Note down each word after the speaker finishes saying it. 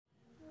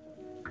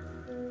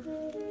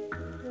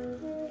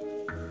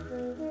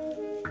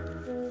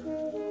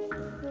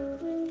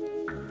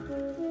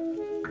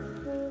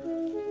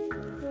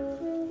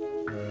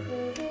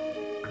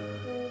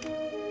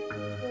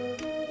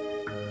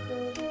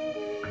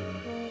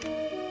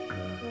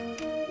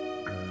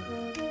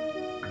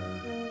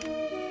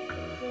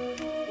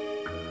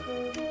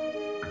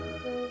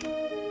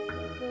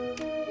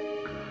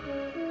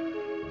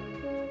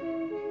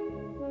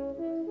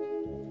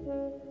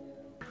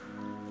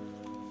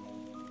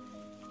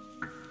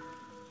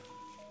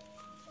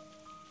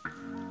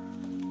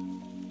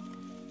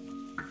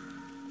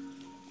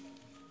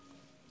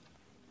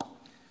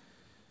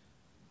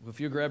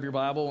If you grab your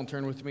Bible and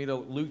turn with me to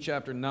Luke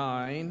chapter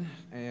 9,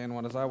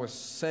 and as I was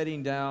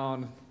sitting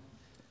down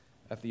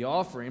at the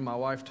offering, my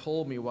wife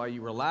told me why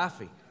you were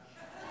laughing.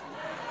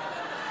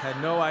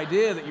 Had no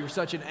idea that you were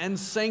such an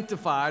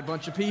unsanctified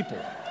bunch of people.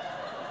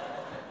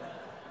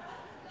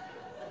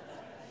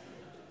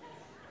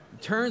 He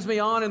turns me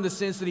on in the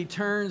sense that he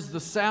turns the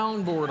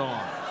soundboard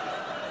on.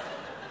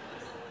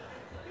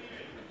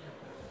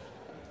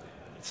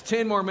 It's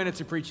 10 more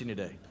minutes of preaching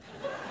today.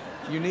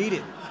 You need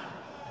it.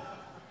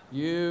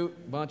 You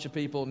bunch of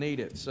people need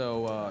it.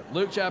 So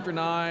Luke chapter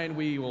 9,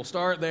 we will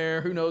start there.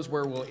 Who knows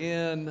where we'll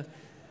end.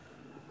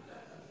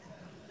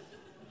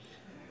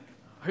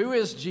 Who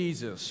is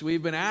Jesus?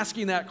 We've been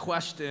asking that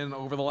question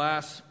over the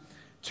last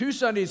 2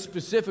 Sundays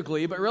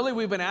specifically, but really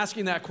we've been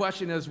asking that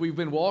question as we've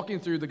been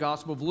walking through the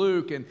Gospel of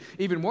Luke, and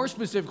even more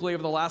specifically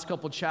over the last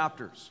couple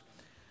chapters.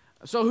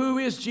 So who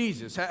is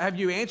Jesus? Have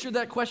you answered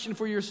that question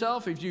for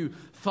yourself? Have you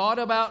thought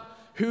about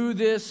who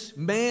this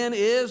man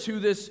is, who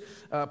this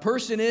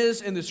person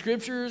is in the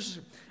Scriptures,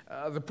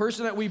 the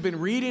person that we've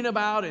been reading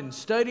about and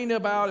studying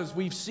about, as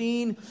we've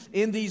seen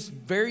in these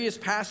various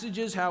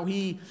passages, how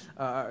he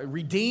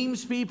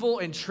redeems people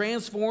and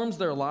transforms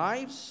their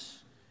lives?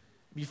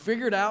 Have you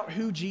figured out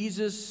who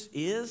Jesus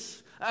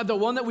is? The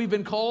one that we've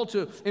been called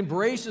to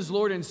embrace as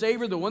Lord and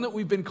Savior, the one that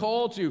we've been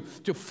called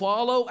to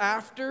follow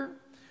after?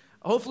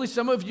 Hopefully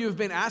some of you have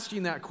been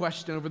asking that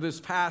question over this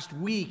past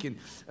week. And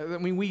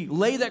we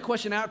laid that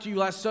question out to you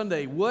last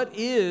Sunday. What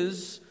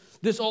is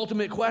this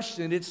ultimate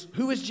question? It's,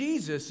 who is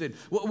Jesus? And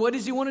what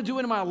does he want to do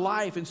in my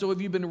life? And so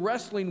have you been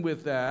wrestling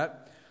with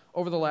that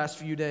over the last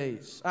few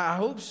days? I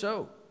hope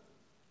so.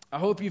 I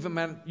hope you've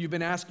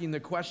been asking the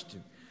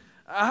question.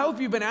 I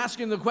hope you've been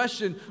asking the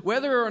question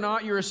whether or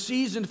not you're a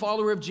seasoned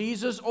follower of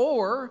Jesus,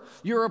 or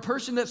you're a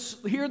person that's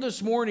here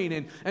this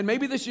morning, and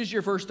maybe this is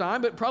your first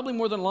time, but probably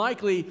more than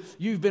likely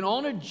you've been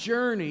on a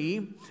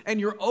journey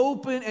and you're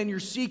open and you're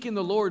seeking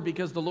the Lord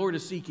because the Lord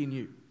is seeking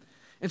you.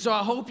 And so I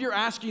hope you're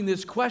asking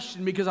this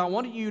question because I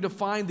want you to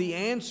find the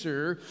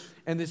answer,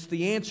 and it's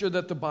the answer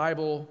that the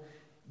Bible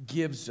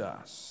gives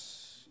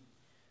us.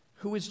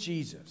 Who is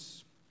Jesus?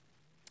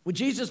 When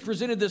Jesus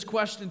presented this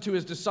question to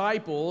his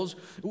disciples,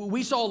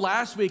 we saw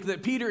last week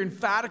that Peter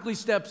emphatically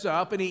steps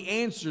up and he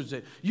answers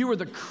it. You are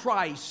the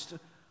Christ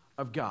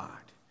of God.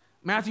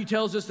 Matthew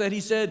tells us that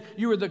he said,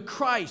 you are the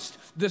Christ,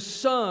 the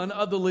Son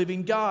of the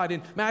living God.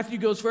 And Matthew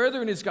goes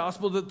further in his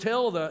gospel to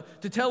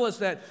tell us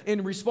that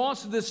in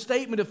response to this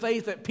statement of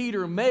faith that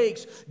Peter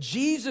makes,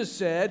 Jesus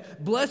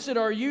said, blessed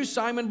are you,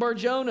 Simon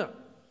Bar-Jonah.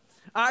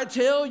 I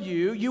tell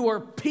you, you are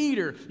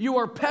Peter, you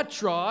are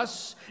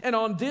Petros, and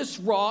on this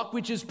rock,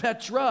 which is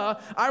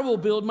Petra, I will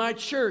build my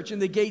church, and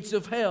the gates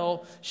of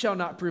hell shall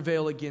not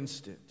prevail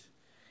against it.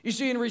 You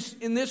see,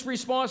 in this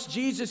response,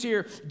 Jesus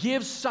here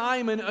gives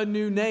Simon a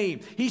new name.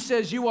 He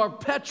says, you are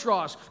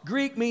Petros,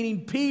 Greek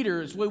meaning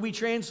Peter is what we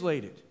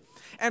translate it.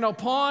 And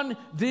upon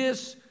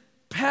this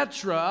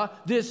Petra,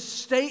 this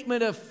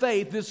statement of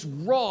faith, this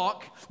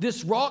rock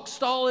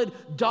solid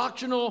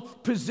doctrinal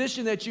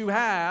position that you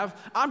have,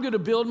 I'm going to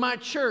build my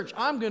church.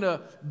 I'm going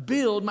to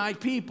build my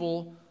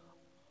people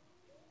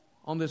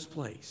on this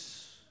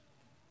place.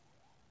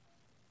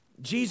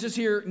 Jesus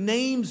here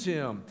names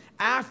him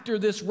after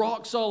this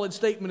rock solid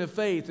statement of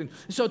faith. And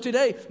so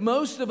today,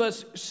 most of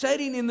us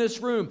sitting in this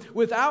room,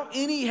 without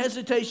any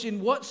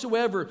hesitation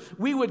whatsoever,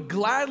 we would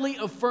gladly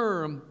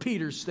affirm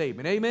Peter's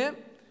statement. Amen?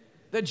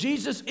 That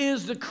Jesus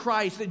is the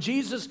Christ, that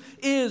Jesus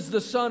is the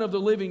Son of the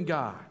living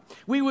God.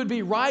 We would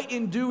be right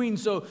in doing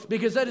so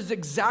because that is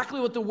exactly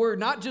what the word,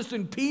 not just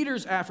in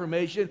Peter's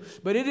affirmation,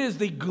 but it is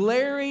the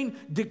glaring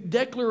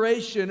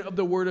declaration of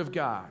the Word of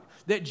God,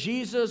 that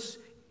Jesus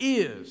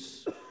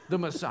is the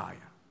Messiah.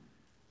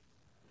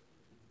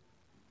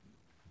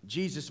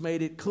 Jesus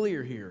made it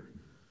clear here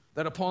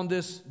that upon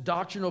this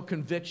doctrinal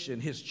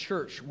conviction, his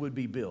church would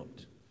be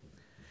built.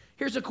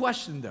 Here's a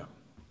question though.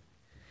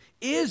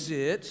 Is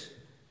it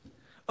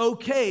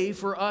okay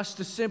for us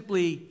to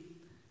simply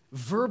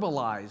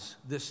verbalize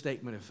this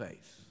statement of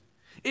faith?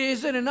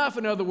 Is it enough,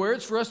 in other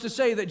words, for us to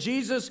say that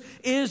Jesus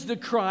is the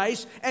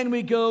Christ and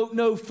we go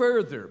no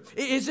further?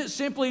 Is it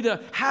simply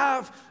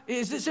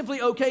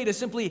okay to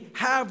simply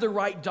have the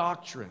right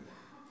doctrine?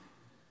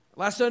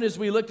 Last Sunday, as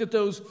we looked at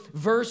those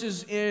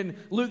verses in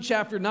Luke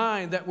chapter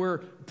 9 that were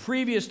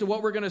previous to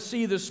what we're going to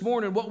see this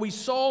morning, what we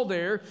saw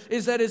there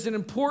is that it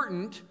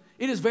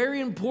is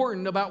very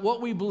important about what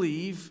we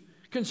believe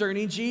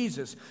concerning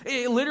Jesus.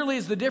 It literally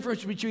is the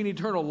difference between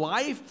eternal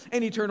life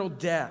and eternal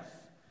death.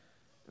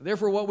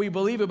 Therefore, what we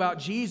believe about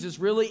Jesus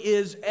really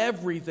is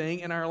everything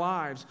in our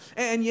lives.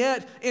 And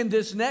yet, in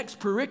this next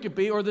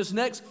pericope, or this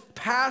next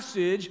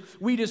passage,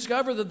 we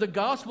discover that the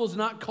gospel is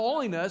not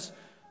calling us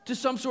to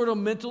some sort of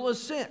mental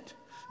assent.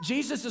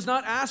 Jesus is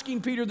not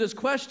asking Peter this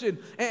question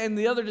and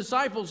the other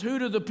disciples, who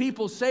do the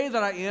people say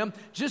that I am,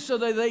 just so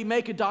that they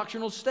make a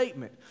doctrinal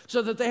statement,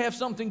 so that they have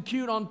something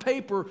cute on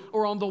paper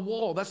or on the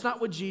wall. That's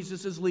not what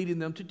Jesus is leading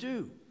them to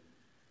do.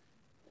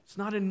 It's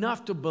not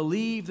enough to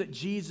believe that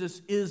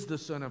Jesus is the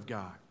Son of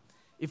God.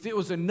 If it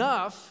was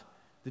enough,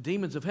 the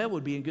demons of hell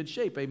would be in good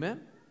shape,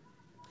 amen?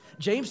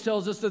 James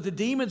tells us that the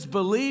demons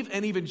believe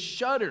and even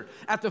shudder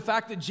at the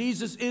fact that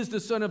Jesus is the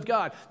Son of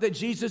God, that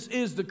Jesus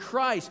is the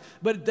Christ,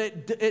 but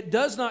that it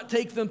does not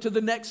take them to the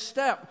next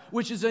step,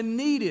 which is a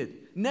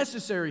needed,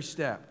 necessary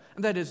step,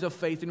 and that is of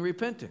faith and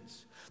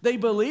repentance. They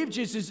believe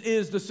Jesus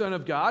is the Son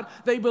of God.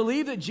 They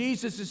believe that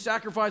Jesus'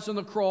 sacrifice on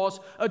the cross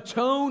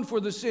atoned for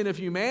the sin of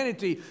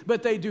humanity,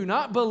 but they do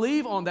not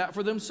believe on that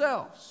for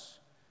themselves.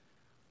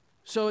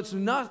 So it's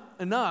not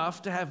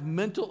enough to have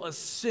mental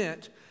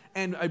assent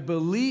and a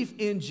belief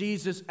in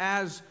Jesus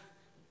as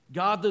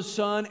God the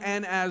Son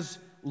and as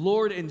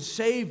Lord and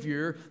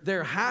Savior.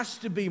 There has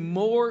to be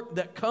more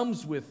that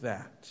comes with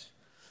that.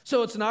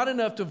 So it's not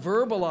enough to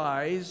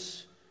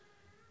verbalize.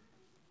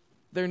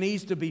 There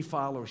needs to be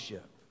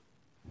fellowship.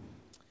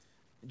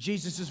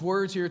 Jesus'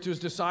 words here to his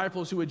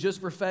disciples who had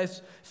just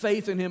professed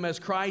faith in him as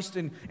Christ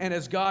and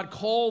as God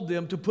called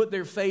them to put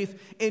their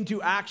faith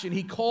into action.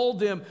 He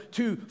called them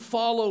to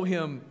follow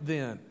him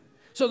then.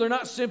 So they're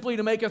not simply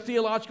to make a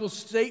theological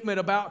statement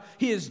about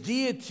his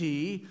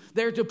deity.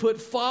 They're to put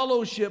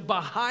fellowship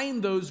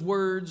behind those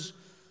words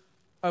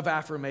of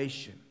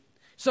affirmation.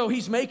 So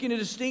he's making a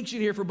distinction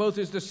here for both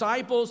his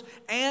disciples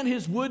and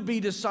his would-be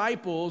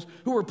disciples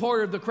who were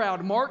part of the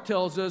crowd. Mark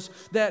tells us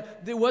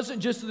that it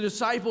wasn't just the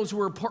disciples who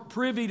were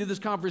privy to this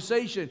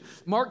conversation.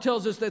 Mark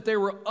tells us that there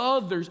were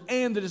others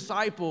and the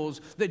disciples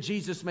that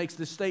Jesus makes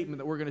this statement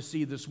that we're going to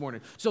see this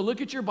morning. So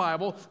look at your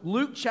Bible,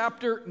 Luke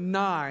chapter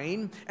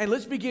 9, and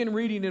let's begin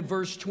reading in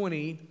verse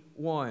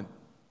 21.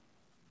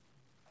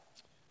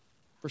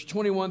 Verse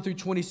 21 through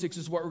 26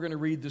 is what we're going to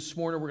read this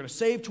morning. We're going to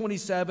save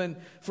 27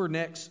 for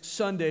next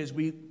Sunday as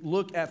we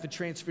look at the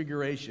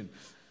transfiguration.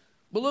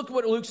 But look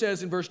what Luke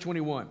says in verse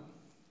 21.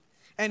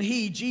 And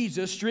he,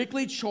 Jesus,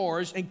 strictly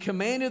charged and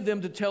commanded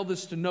them to tell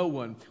this to no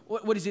one.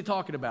 What is he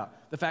talking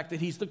about? The fact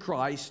that he's the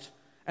Christ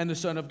and the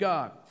Son of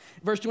God.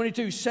 Verse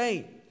 22,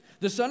 saying,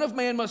 the Son of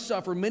Man must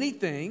suffer many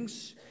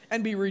things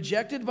and be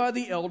rejected by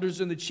the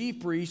elders and the chief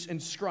priests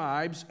and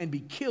scribes and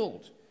be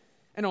killed,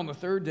 and on the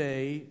third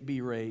day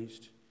be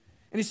raised.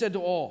 And he said to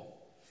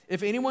all,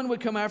 if anyone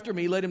would come after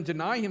me, let him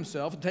deny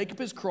himself and take up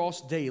his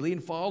cross daily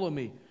and follow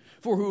me.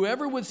 For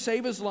whoever would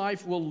save his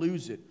life will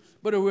lose it,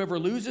 but whoever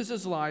loses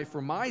his life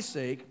for my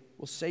sake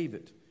will save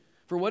it.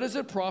 For what does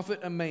it profit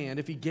a man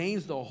if he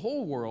gains the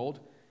whole world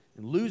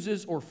and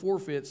loses or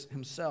forfeits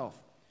himself?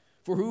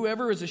 For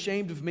whoever is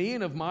ashamed of me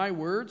and of my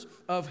words,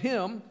 of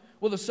him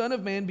will the Son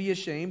of Man be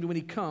ashamed when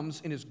he comes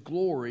in his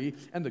glory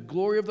and the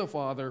glory of the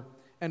Father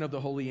and of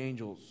the holy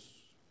angels.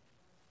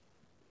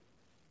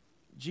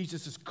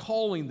 Jesus is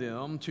calling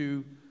them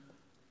to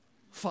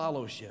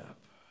fellowship.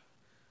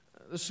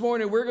 This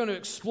morning we're going to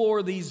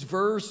explore these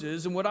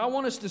verses, and what I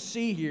want us to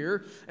see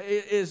here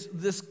is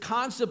this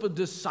concept of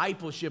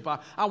discipleship.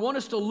 I want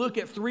us to look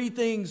at three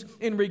things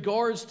in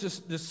regards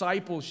to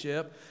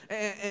discipleship,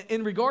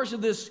 in regards to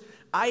this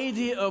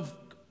idea of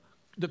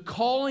the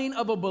calling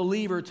of a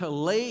believer to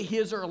lay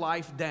his or her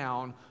life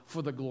down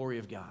for the glory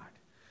of God.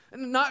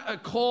 Not a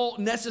call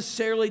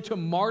necessarily to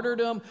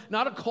martyrdom,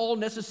 not a call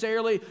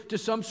necessarily to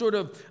some sort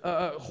of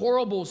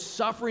horrible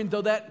suffering,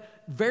 though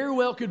that very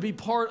well could be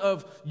part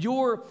of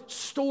your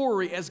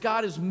story as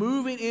God is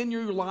moving in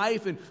your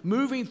life and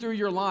moving through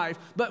your life.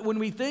 But when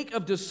we think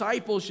of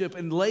discipleship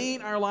and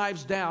laying our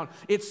lives down,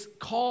 it's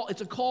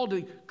a call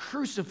to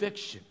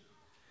crucifixion.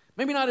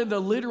 Maybe not in the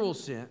literal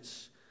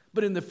sense,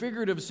 but in the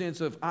figurative sense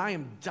of I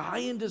am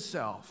dying to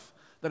self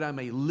that I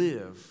may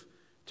live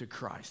to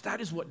Christ.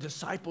 That is what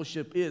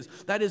discipleship is.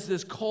 That is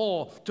this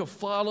call to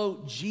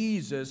follow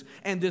Jesus.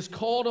 And this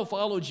call to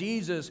follow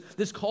Jesus,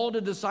 this call to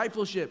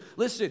discipleship,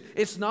 listen,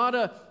 it's not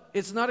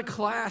a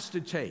class to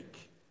take.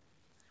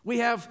 We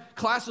have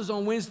classes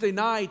on Wednesday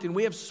night, and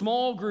we have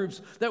small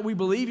groups that we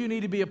believe you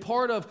need to be a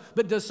part of,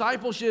 but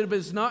discipleship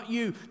is not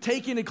you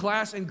taking a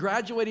class and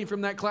graduating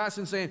from that class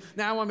and saying,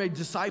 now I'm a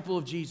disciple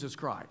of Jesus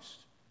Christ.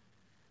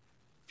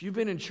 If you've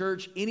been in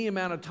church any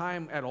amount of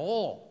time at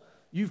all,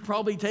 you've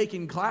probably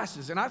taken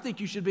classes, and I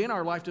think you should be in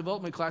our life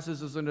development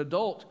classes as an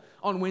adult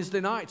on Wednesday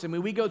nights. I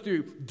mean, we go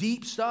through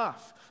deep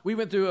stuff. We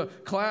went through a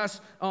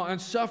class on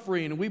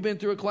suffering, and we've been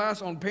through a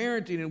class on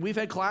parenting, and we've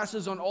had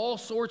classes on all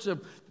sorts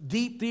of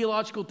deep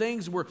theological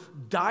things. We're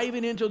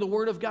diving into the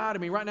Word of God. I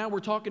mean, right now we're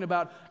talking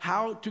about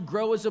how to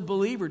grow as a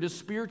believer, just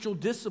spiritual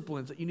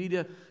disciplines that you need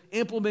to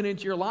implement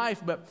into your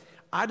life, but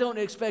I don't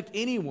expect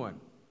anyone.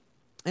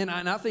 And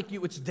I think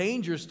it's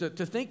dangerous to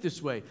think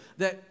this way,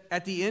 that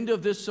at the end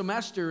of this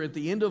semester, at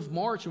the end of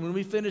March, and when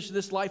we finish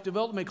this life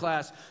development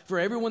class, for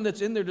everyone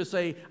that's in there to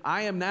say,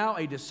 I am now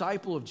a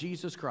disciple of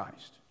Jesus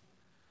Christ.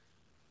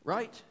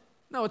 Right?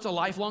 No, it's a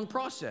lifelong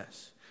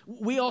process.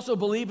 We also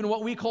believe in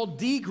what we call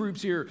D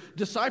groups here,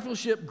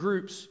 discipleship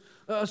groups,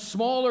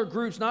 smaller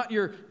groups, not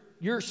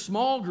your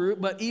small group,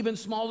 but even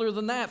smaller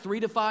than that, 3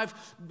 to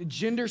 5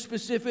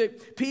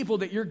 gender-specific people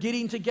that you're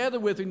getting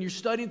together with, and you're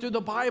studying through the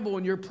Bible,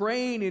 and you're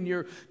praying, and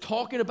you're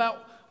talking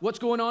about what's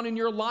going on in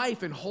your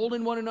life and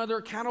holding one another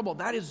accountable.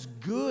 That is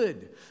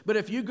good. But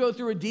if you go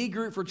through a D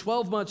group for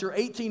 12 months or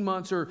 18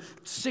 months or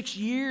 6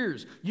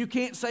 years, you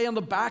can't say on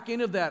the back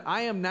end of that,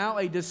 I am now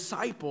a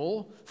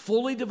disciple,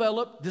 fully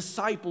developed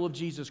disciple of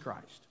Jesus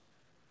Christ.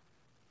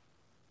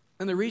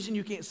 And the reason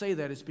you can't say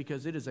that is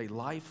because it is a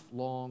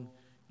lifelong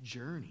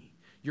journey.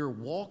 You're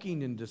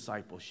walking in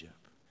discipleship.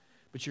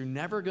 But you're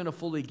never going to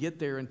fully get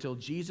there until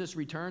Jesus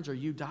returns or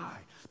you die.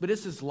 But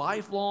this is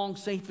lifelong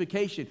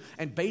sanctification.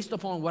 And based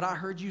upon what I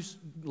heard you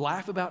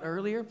laugh about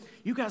earlier,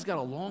 you guys got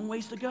a long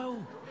ways to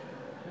go.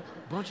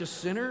 Bunch of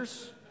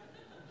sinners.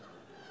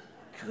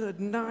 Good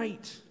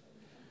night.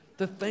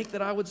 To think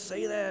that I would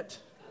say that.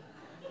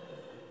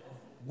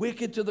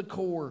 Wicked to the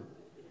core.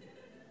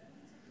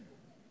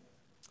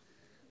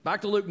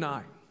 Back to Luke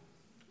 9.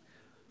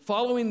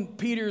 Following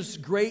Peter's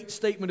great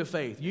statement of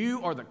faith,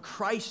 you are the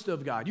Christ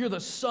of God. You're the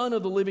Son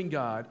of the living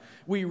God.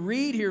 We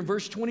read here in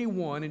verse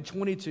 21 and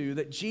 22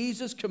 that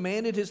Jesus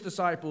commanded his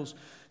disciples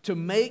to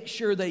make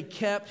sure they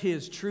kept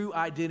his true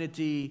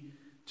identity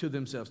to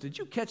themselves. Did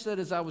you catch that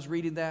as I was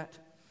reading that?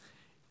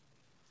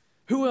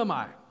 Who am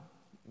I?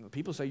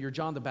 People say you're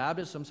John the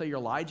Baptist. Some say you're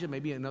Elijah,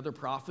 maybe another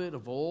prophet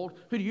of old.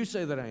 Who do you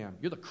say that I am?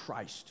 You're the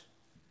Christ.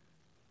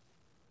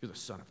 You're the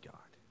Son of God.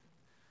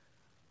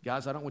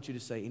 Guys, I don't want you to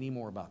say any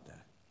more about that.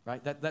 Right?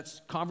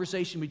 That's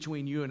conversation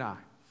between you and I.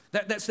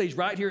 That stays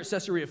right here at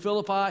Caesarea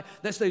Philippi.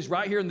 That stays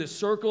right here in this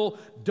circle.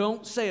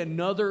 Don't say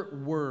another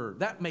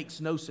word. That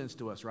makes no sense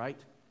to us, right?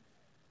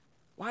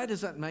 Why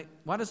doesn't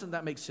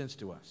that make sense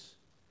to us?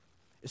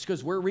 It's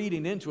because we're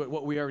reading into it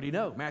what we already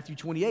know. Matthew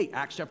 28,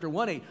 Acts chapter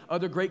 1:8,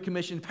 other Great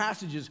Commission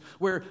passages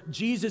where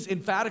Jesus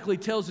emphatically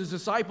tells his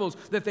disciples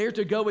that they're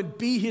to go and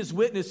be his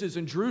witnesses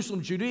in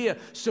Jerusalem, Judea,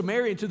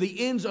 Samaria, and to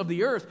the ends of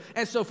the earth.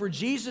 And so for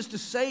Jesus to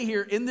say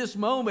here in this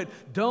moment,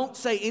 don't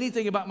say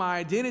anything about my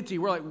identity,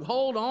 we're like,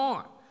 hold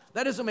on.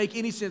 That doesn't make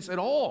any sense at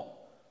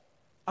all.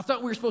 I thought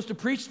we were supposed to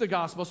preach the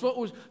gospel. I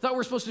thought we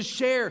were supposed to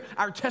share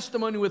our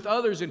testimony with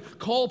others and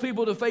call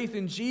people to faith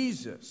in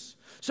Jesus.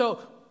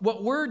 So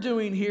what we're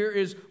doing here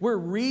is we're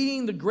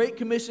reading the Great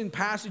Commission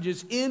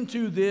passages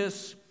into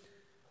this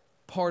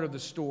part of the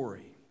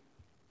story.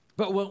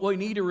 But what we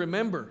need to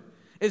remember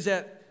is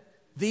that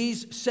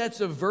these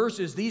sets of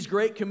verses, these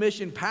Great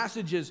Commission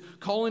passages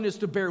calling us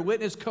to bear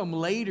witness come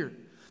later.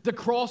 The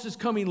cross is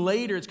coming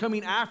later. It's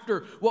coming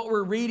after what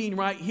we're reading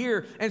right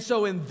here. And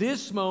so in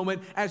this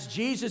moment, as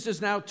Jesus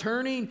is now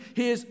turning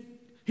his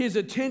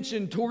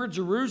attention toward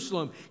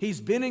Jerusalem. He's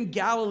been in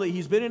Galilee.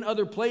 He's been in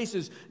other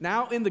places.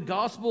 Now in the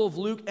Gospel of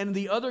Luke and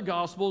the other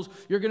Gospels,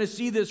 you're going to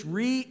see this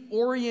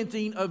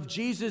reorienting of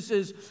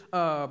Jesus's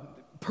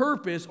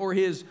purpose or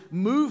his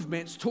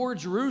movements toward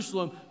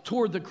Jerusalem,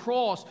 toward the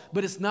cross,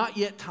 but it's not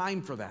yet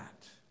time for that.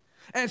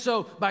 And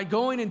so by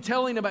going and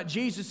telling about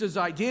Jesus'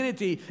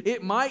 identity,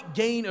 it might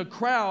gain a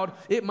crowd.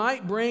 It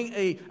might bring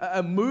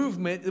a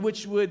movement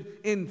which would,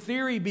 in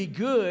theory, be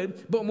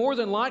good. But more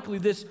than likely,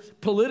 this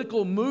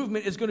political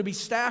movement is going to be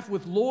staffed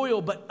with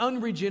loyal but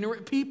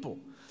unregenerate people.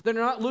 They're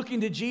not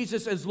looking to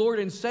Jesus as Lord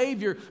and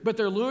Savior, but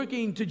they're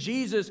looking to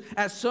Jesus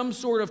as some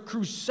sort of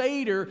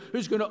crusader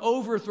who's going to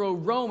overthrow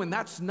Rome. And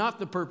that's not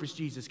the purpose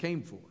Jesus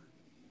came for.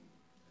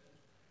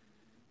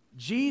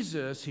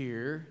 Jesus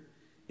here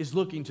is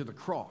looking to the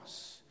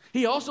cross.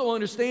 He also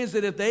understands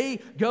that if they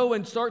go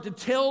and start to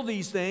tell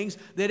these things,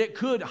 that it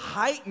could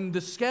heighten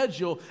the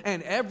schedule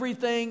and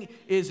everything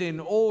is in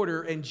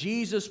order and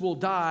Jesus will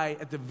die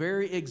at the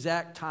very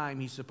exact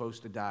time he's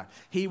supposed to die.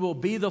 He will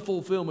be the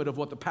fulfillment of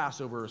what the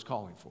Passover is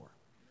calling for.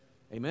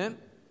 Amen?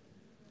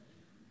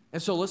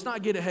 And so let's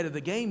not get ahead of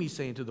the game, he's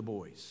saying to the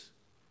boys.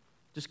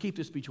 Just keep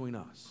this between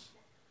us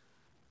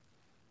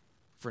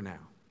for now.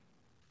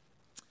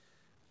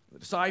 The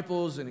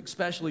disciples, and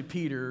especially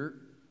Peter,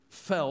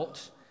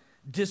 felt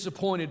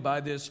disappointed by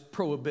this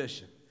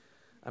prohibition.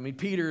 I mean,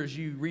 Peter, as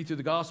you read through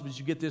the Gospels,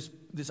 you get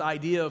this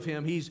idea of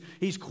him.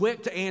 He's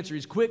quick to answer.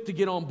 He's quick to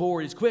get on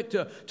board. He's quick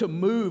to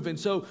move. And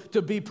so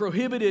to be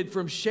prohibited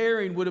from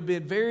sharing would have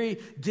been very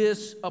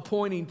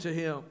disappointing to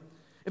him.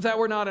 If that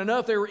were not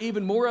enough, they were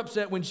even more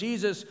upset when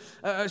Jesus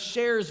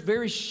shares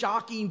very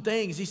shocking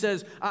things. He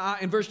says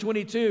in verse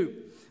 22,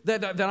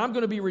 that I'm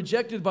going to be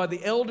rejected by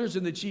the elders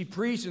and the chief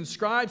priests and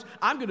scribes.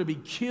 I'm going to be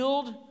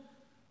killed.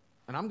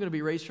 And I'm going to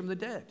be raised from the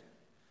dead.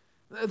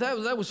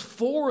 That was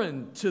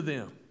foreign to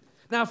them.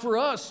 Now for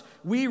us,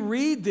 we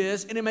read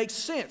this and it makes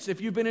sense. If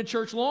you've been in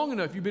church long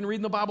enough, you've been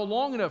reading the Bible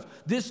long enough,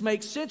 this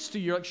makes sense to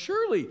you. You're like,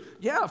 surely,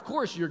 yeah, of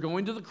course, you're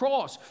going to the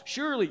cross.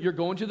 Surely, you're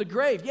going to the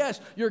grave. Yes,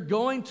 you're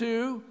going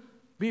to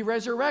be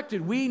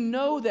resurrected. We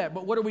know that,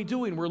 but what are we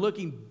doing? We're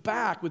looking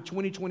back with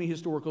 2020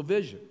 historical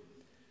vision.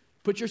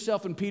 Put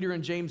yourself in Peter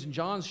and James and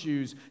John's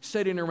shoes,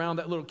 sitting around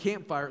that little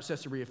campfire at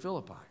Caesarea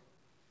Philippi.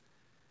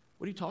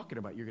 What are you talking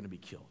about? You're going to be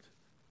killed.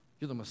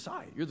 You're the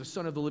Messiah. You're the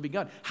Son of the living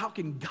God. How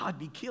can God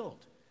be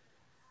killed?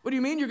 What do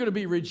you mean you're going to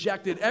be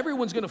rejected?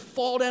 Everyone's going to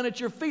fall down at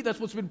your feet. That's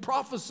what's been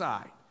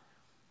prophesied.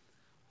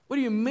 What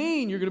do you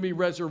mean you're going to be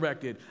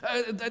resurrected?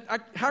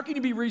 How can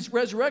you be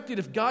resurrected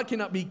if God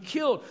cannot be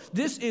killed?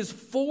 This is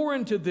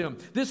foreign to them.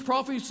 This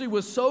prophecy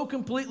was so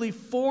completely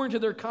foreign to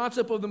their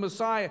concept of the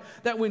Messiah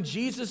that when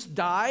Jesus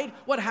died,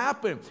 what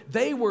happened?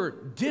 They were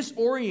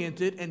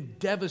disoriented and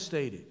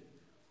devastated.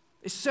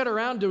 They sat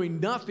around doing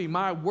nothing.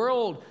 My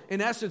world,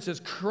 in essence, has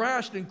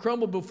crashed and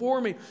crumbled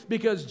before me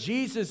because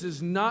Jesus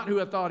is not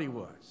who I thought he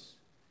was.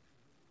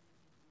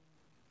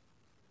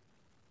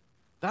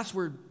 That's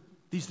where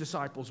these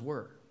disciples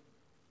were.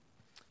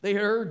 They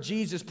heard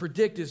Jesus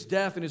predict his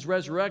death and his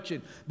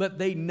resurrection, but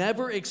they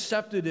never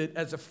accepted it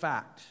as a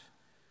fact.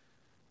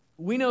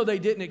 We know they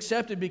didn't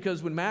accept it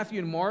because when Matthew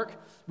and Mark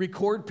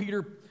record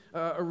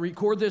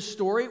this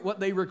story, what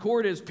they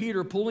record is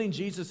Peter pulling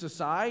Jesus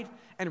aside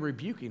and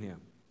rebuking him.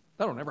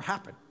 That'll never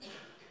happen.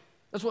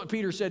 That's what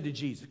Peter said to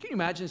Jesus. Can you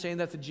imagine saying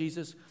that to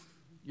Jesus?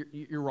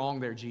 You're wrong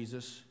there,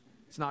 Jesus.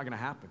 It's not going to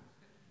happen.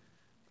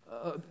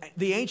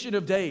 The Ancient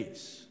of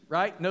Days,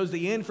 right, knows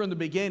the end from the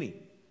beginning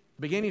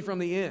from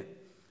the end.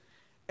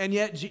 And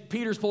yet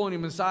Peter's pulling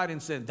him aside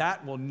and said,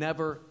 that will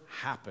never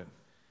happen.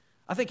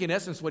 I think in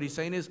essence what he's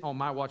saying is, on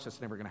my watch, that's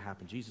never going to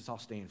happen. Jesus, I'll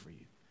stand for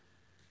you.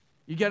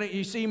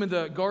 You see him in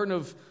the garden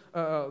of,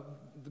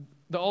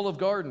 the Olive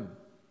Garden.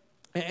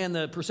 And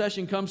the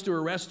procession comes to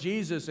arrest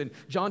Jesus, and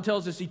John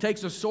tells us he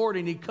takes a sword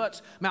and he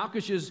cuts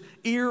Malchus's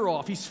ear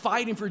off. He's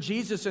fighting for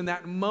Jesus in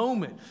that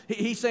moment.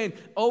 He's saying,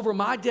 over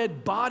my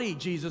dead body,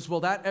 Jesus, will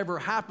that ever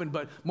happen?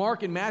 But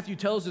Mark and Matthew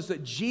tells us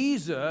that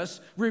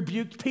Jesus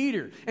rebuked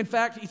Peter. In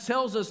fact, he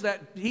tells us that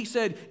he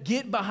said,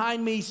 get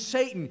behind me,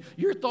 Satan.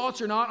 Your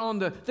thoughts are not on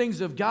the things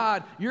of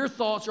God. Your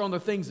thoughts are on the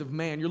things of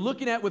man. You're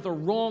looking at it with a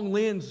wrong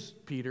lens,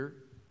 Peter.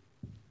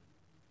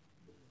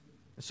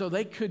 So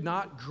they could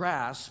not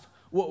grasp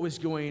what was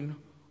going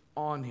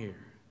on here.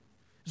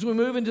 As we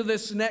move into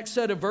this next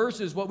set of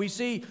verses, what we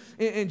see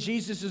in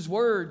Jesus'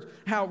 words,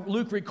 how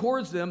Luke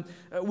records them,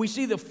 we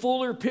see the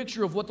fuller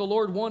picture of what the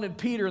Lord wanted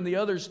Peter and the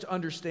others to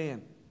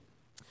understand.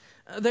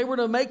 They were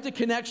to make the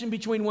connection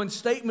between one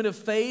statement of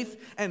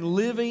faith and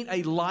living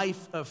a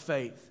life of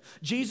faith.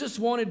 Jesus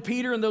wanted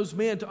Peter and those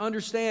men to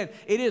understand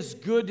it is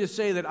good to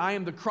say that I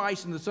am the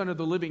Christ and the Son of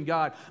the living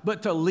God,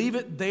 but to leave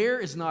it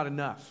there is not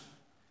enough.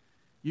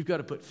 You've got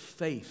to put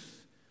faith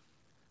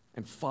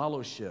and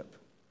fellowship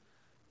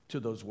to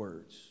those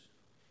words.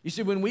 You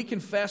see, when we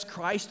confess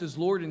Christ as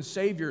Lord and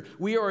Savior,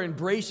 we are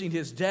embracing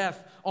his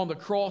death on the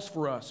cross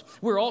for us.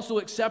 We're also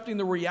accepting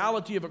the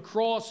reality of a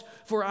cross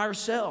for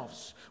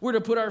ourselves. We're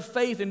to put our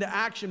faith into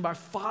action by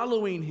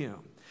following him.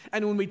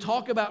 And when we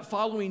talk about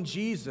following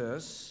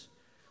Jesus,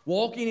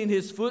 walking in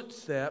his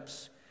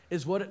footsteps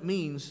is what it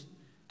means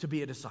to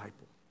be a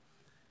disciple.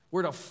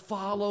 We're to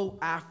follow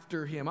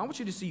after him. I want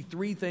you to see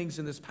three things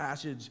in this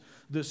passage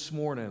this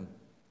morning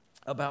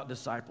about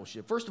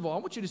discipleship. First of all,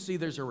 I want you to see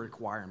there's a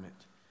requirement.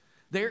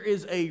 There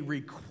is a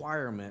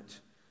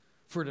requirement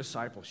for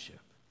discipleship.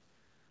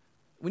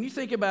 When you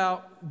think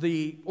about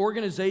the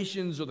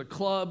organizations or the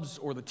clubs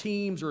or the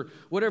teams or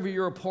whatever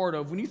you're a part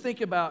of, when you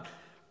think about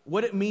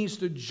what it means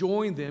to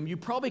join them, you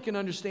probably can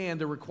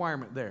understand the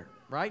requirement there,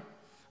 right?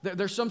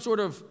 There's some sort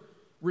of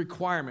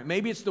requirement.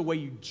 Maybe it's the way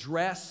you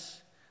dress.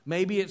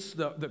 Maybe it's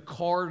the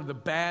card or the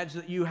badge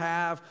that you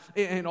have.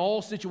 In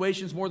all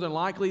situations, more than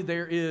likely,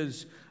 there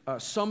is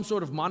some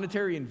sort of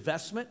monetary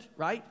investment,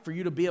 right? For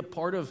you to be a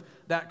part of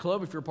that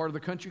club. If you're a part of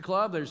the country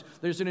club,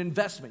 there's an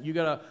investment. You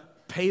got to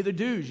pay the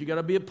dues. You got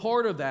to be a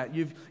part of that.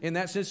 In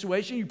that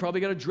situation, you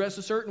probably got to dress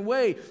a certain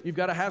way. You've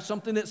got to have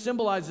something that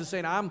symbolizes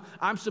saying,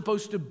 I'm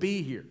supposed to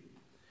be here.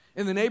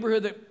 In the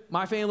neighborhood that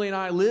my family and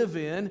I live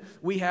in,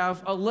 we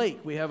have a lake.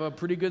 We have a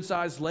pretty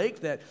good-sized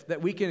lake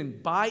that we can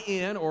buy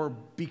in or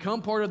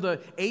become part of the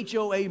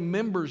HOA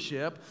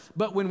membership.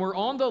 But when we're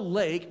on the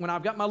lake, when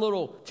I've got my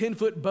little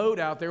 10-foot boat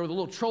out there with a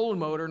little trolling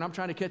motor and I'm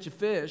trying to catch a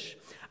fish,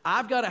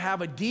 I've got to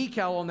have a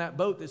decal on that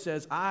boat that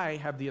says, I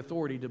have the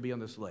authority to be on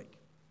this lake,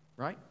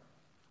 right?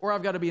 Or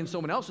I've got to be in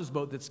someone else's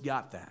boat that's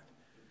got that.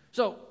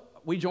 So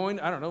we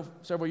joined,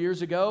 several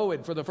years ago,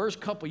 and for the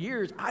first couple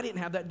years, I didn't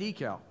have that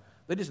decal.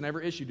 They just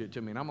never issued it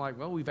to me. And I'm like,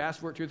 well, we've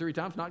asked for it 2 or 3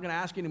 times. Not going to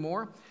ask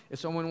anymore. If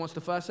someone wants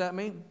to fuss at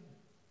me.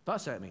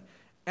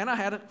 And I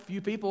had a few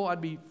people,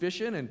 I'd be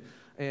fishing,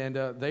 and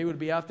they would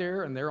be out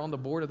there, and they're on the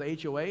board of the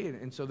HOA.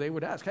 And so they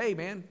would ask, hey,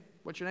 man,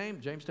 what's your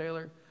name? James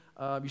Taylor.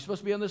 You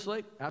supposed to be on this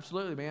lake?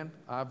 Absolutely, man.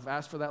 I've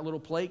asked for that little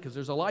plate because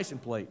there's a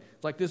license plate.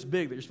 It's like this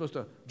big that you're supposed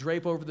to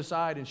drape over the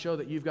side and show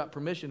that you've got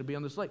permission to be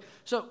on this lake.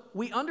 So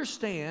we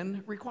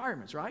understand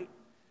requirements, right?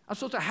 I'm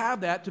supposed to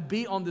have that to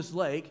be on this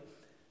lake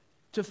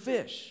to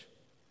fish.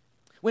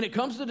 When it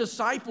comes to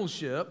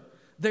discipleship,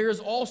 there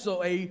is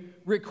also a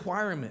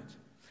requirement.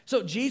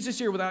 So Jesus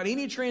here, without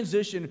any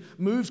transition,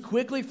 moves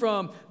quickly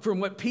from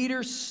what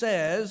Peter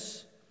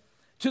says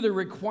to the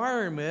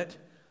requirement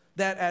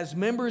that as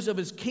members of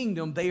his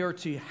kingdom, they are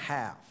to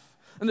have.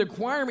 And the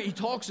requirement he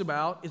talks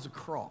about is a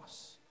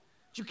cross.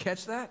 Did you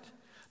catch that?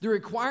 The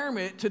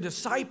requirement to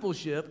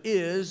discipleship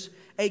is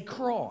a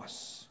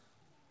cross.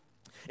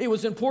 It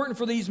was important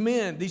for these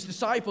men, these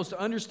disciples, to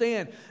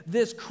understand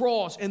this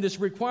cross and this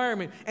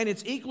requirement, and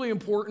it's equally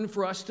important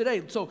for us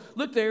today. So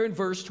look there in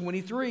verse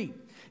 23.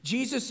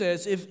 Jesus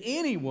says, if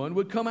anyone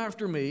would come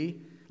after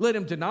me, let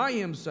him deny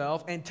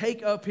himself and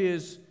take up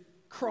his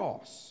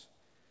cross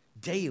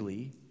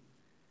daily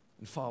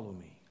and follow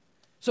me.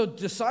 So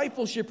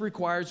discipleship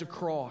requires a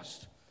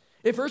cross.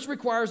 It first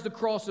requires the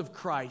cross of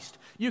Christ.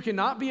 You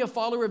cannot be a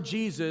follower of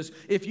Jesus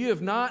if you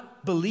have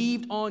not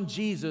believed on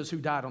Jesus who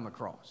died on the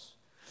cross.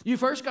 You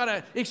first got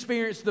to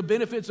experience the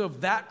benefits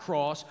of that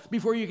cross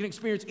before you can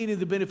experience any of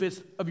the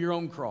benefits of your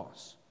own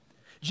cross.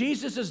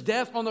 Jesus'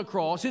 death on the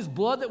cross, his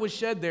blood that was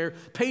shed there,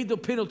 paid the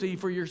penalty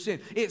for your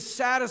sin. It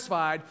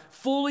satisfied,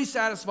 fully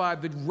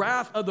satisfied the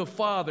wrath of the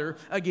Father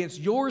against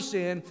your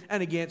sin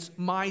and against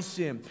my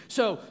sin.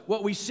 So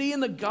what we see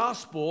in the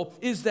gospel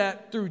is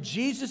that through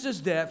Jesus'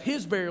 death,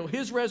 his burial,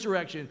 his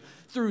resurrection,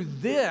 through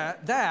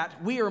that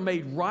we are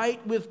made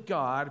right with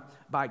God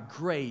by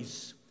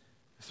grace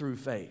through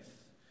faith.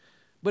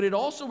 But it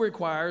also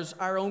requires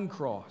our own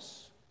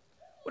cross.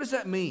 What does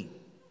that mean?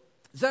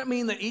 Does that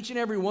mean that each and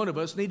every one of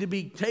us need to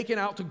be taken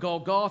out to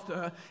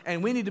Golgotha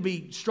and we need to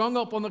be strung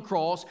up on the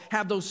cross,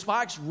 have those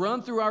spikes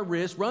run through our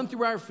wrists, run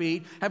through our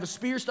feet, have a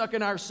spear stuck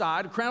in our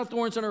side, a crown of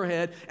thorns on our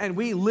head, and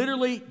we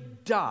literally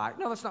die?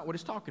 No, that's not what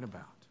it's talking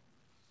about.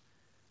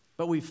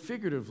 But we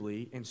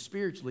figuratively and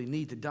spiritually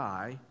need to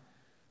die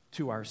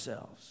to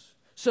ourselves.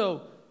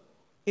 So,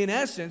 in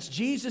essence,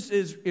 Jesus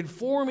is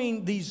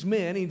informing these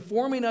men,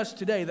 informing us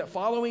today that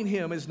following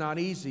him is not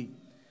easy.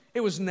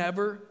 It was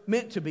never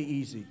meant to be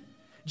easy.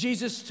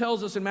 Jesus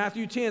tells us in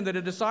Matthew 10 that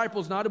a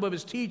disciple is not above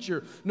his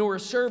teacher, nor a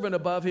servant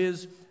above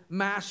his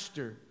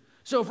master.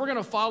 So if we're going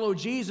to follow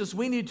Jesus,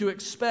 we need to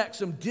expect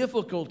some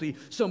difficulty,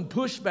 some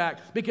pushback,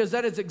 because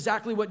that is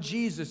exactly what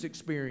Jesus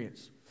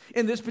experienced.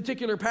 In this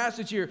particular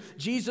passage here,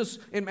 Jesus,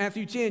 in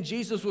Matthew 10,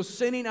 Jesus was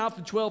sending out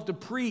the 12 to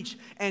preach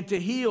and to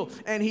heal,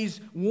 and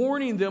he's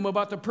warning them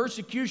about the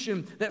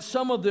persecution that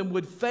some of them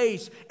would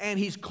face, and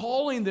he's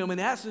calling them, in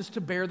essence, to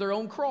bear their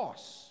own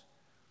cross,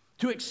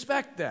 to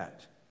expect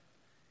that.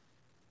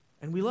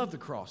 And we love the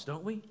cross,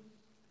 don't we?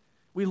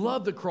 We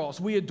love the cross.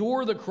 We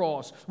adore the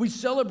cross. We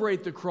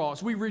celebrate the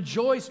cross. We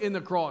rejoice in the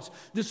cross.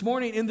 This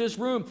morning in this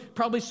room,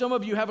 probably some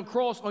of you have a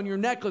cross on your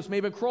necklace,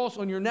 maybe a cross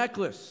on your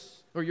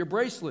necklace or your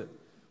bracelet,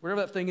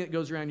 whatever that thing that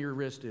goes around your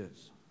wrist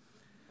is.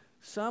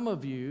 Some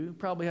of you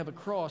probably have a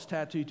cross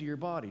tattooed to your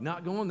body.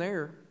 Not going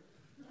there.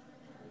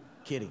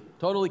 Kidding.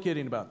 Totally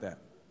kidding about that.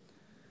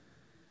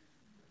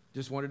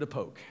 Just wanted to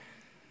poke.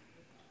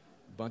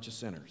 A bunch of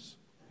sinners.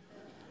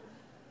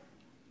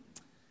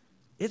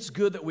 It's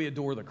good that we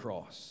adore the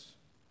cross,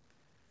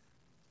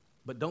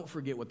 but don't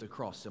forget what the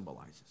cross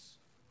symbolizes.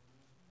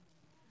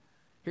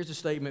 Here's a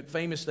statement,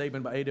 famous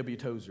statement by A.W.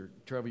 Tozer.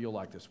 Trevor, you'll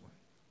like this one.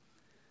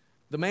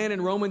 The man in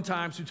Roman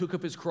times who took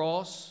up his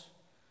cross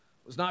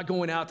was not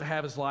going out to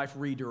have his life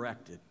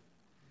redirected.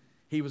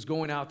 He was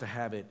going out to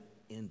have it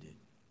ended.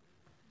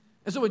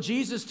 And so when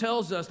Jesus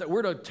tells us that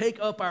we're to take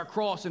up our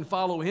cross and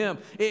follow him,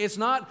 it's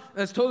not,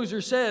 as Tozer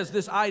says,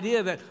 this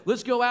idea that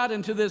let's go out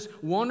into this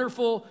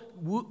wonderful,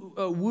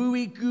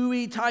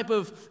 wooey-gooey type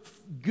of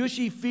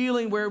gushy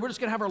feeling where we're just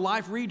going to have our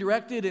life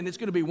redirected and it's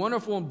going to be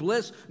wonderful and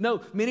bliss.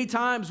 No, many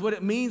times what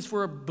it means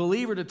for a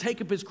believer to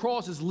take up his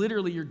cross is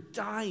literally you're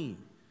dying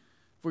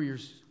for your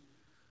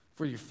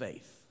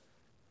faith.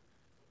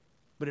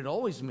 But it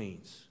always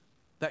means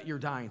that you're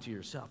dying to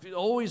yourself. It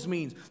always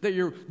means that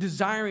you're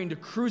desiring to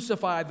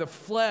crucify the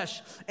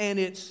flesh and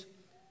its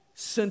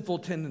sinful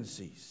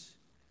tendencies.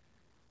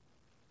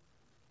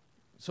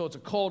 So it's a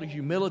call to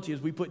humility as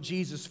we put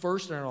Jesus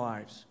first in our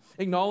lives,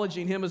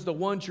 acknowledging him as the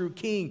one true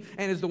king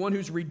and as the one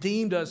who's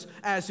redeemed us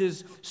as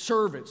his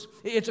servants.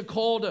 It's a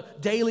call to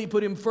daily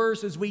put him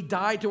first as we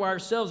die to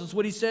ourselves. That's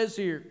what he says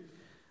here.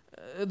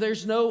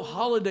 There's no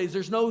holidays.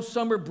 There's no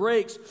summer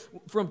breaks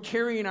from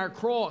carrying our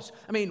cross.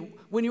 I mean,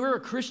 when you're a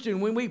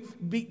Christian, when we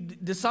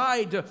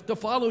decide to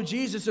follow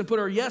Jesus and put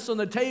our yes on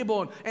the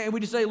table and we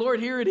just say, Lord,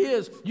 here it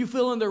is. You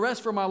fill in the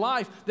rest for my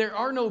life. There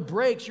are no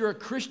breaks. You're a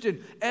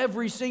Christian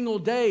every single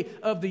day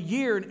of the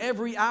year and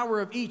every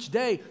hour of each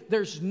day.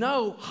 There's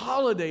no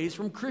holidays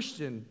from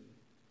Christian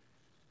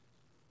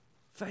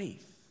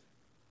faith.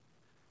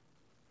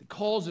 It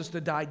calls us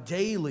to die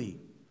daily.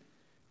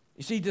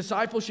 You see,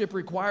 discipleship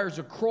requires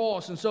a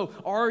cross, and so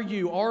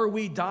are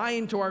we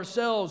dying to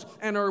ourselves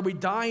and are we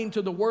dying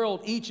to the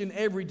world each and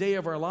every day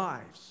of our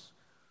lives?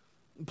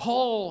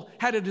 Paul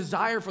had a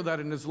desire for that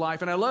in his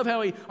life, and I love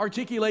how he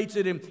articulates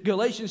it in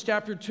Galatians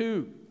chapter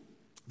 2,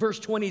 verse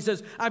 20. He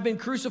says, I've been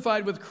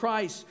crucified with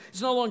Christ.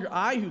 It's no longer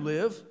I who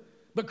live,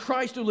 but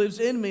Christ who lives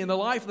in me. And the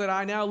life that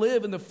I now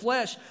live in the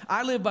flesh,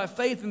 I live by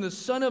faith in the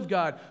Son of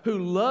God who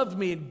loved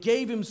me and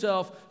gave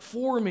himself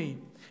for me.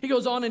 He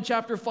goes on in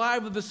chapter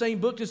 5 of the same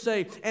book to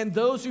say, and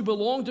those who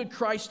belong to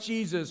Christ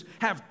Jesus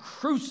have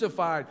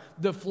crucified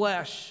the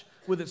flesh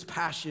with its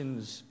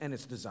passions and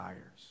its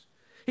desires.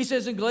 He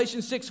says in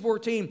Galatians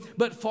 6:14,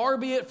 "But far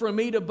be it from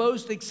me to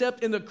boast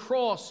except in the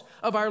cross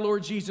of our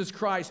Lord Jesus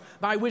Christ,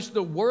 by which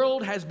the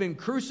world has been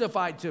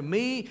crucified to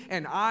me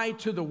and I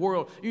to the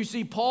world." You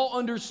see, Paul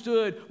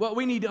understood what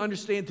we need to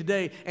understand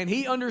today, and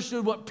he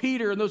understood what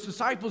Peter and those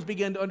disciples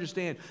began to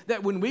understand,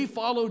 that when we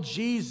follow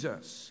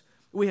Jesus,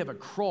 we have a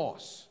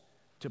cross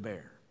to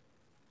bear.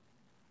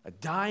 A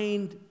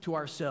dying to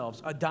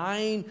ourselves, a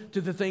dying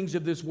to the things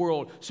of this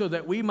world, so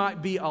that we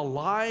might be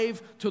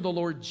alive to the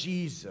Lord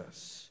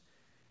Jesus.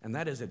 And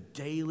that is a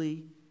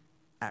daily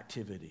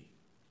activity.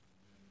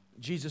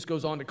 Jesus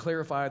goes on to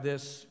clarify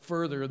this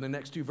further in the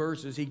next two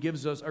verses. He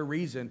gives us a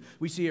reason.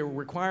 We see a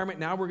requirement,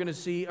 now we're going to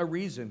see a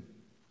reason.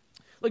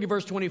 Look at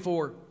verse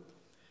 24.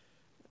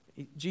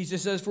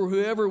 Jesus says, "For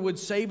whoever would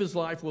save his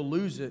life will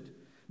lose it,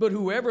 but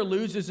whoever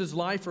loses his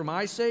life for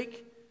my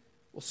sake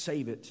will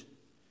save it."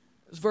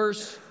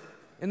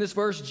 In this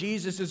verse,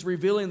 Jesus is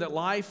revealing that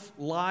life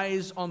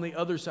lies on the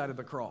other side of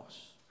the cross.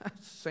 That's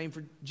the same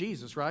for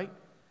Jesus, right?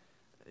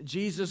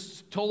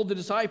 Jesus told the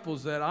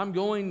disciples that I'm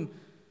going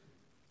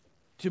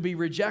to be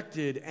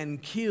rejected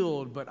and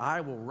killed, but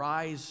I will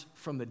rise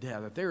from the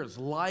dead. That there is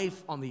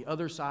life on the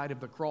other side of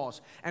the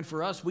cross. And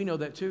for us, we know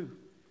that too.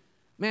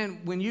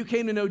 Man, when you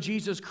came to know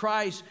Jesus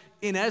Christ,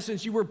 in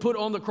essence, you were put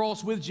on the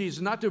cross with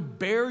Jesus, not to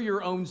bear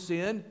your own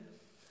sin,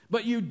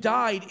 but you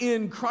died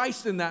in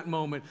Christ in that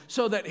moment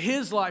so that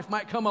his life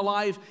might come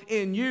alive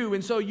in you.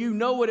 And so you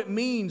know what it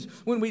means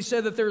when we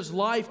say that there's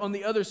life on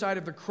the other side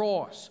of the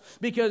cross.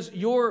 Because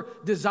your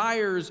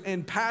desires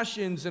and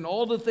passions and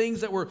all the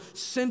things that were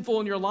sinful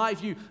in your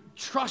life, you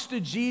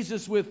trusted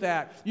Jesus with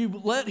that.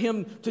 You let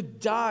him to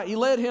die. You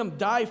let him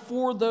die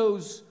for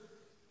those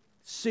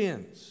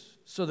sins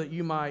so that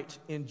you might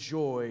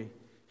enjoy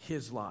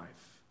his life.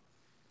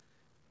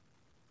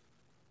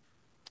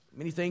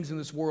 Many things in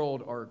this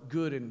world are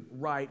good and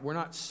right. We're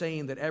not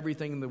saying that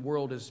everything in the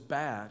world is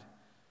bad.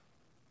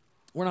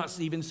 We're not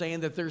even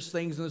saying that there's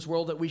things in this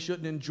world that we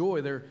shouldn't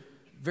enjoy. There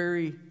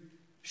very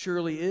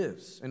surely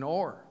is and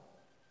are.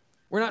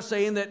 We're not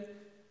saying that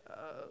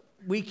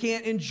we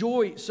can't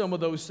enjoy some of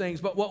those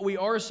things, but what we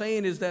are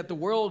saying is that the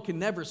world can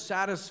never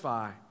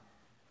satisfy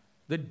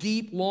the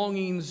deep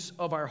longings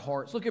of our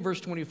hearts. Look at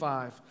verse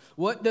 25.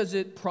 "What does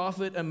it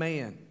profit a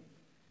man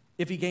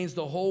if he gains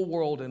the whole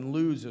world and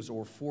loses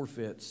or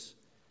forfeits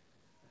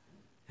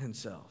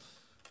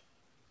himself?"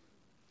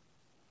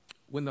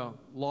 When the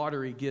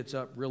lottery gets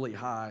up really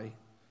high,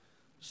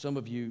 some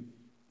of you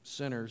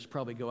sinners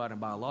probably go out and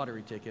buy a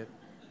lottery ticket.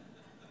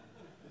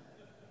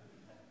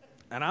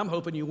 And I'm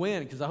hoping you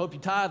win, because I hope you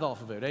tithe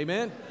off of it.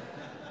 Amen?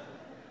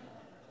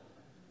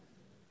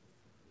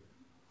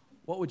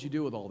 What would you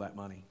do with all that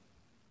money?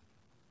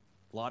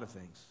 A lot of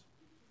things.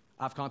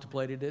 I've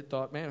contemplated it,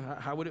 thought, man,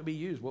 how would it be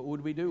used? What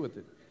would we do with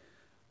it?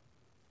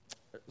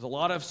 There's a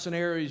lot of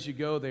scenarios you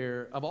go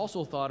there. I've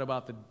also thought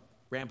about the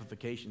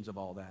ramifications of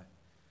all that.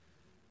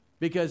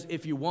 Because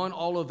if you won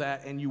all of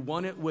that and you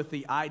won it with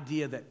the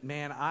idea that,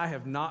 man, I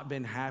have not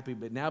been happy,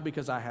 but now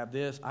because I have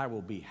this, I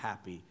will be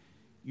happy,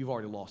 you've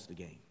already lost the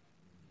game.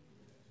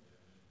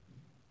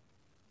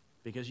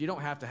 Because you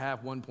don't have to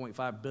have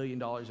 $1.5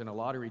 billion in a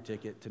lottery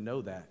ticket to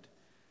know that.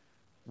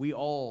 We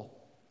all,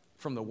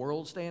 from the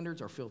world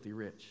standards, are filthy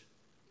rich.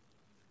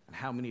 And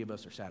how many of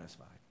us are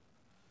satisfied?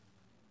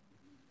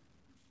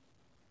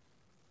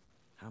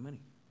 How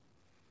many?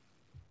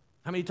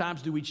 How many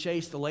times do we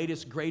chase the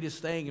latest,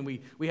 greatest thing, and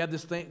we have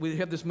this thing, we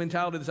have this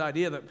mentality, this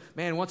idea that,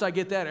 man, once I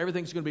get that,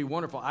 everything's going to be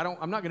wonderful.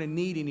 I'm not going to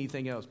need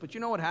anything else. But you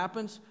know what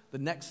happens? The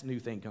next new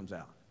thing comes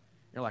out.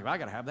 You're like, well, I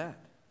got to have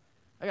that.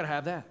 I got to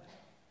have that.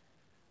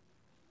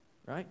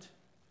 Right?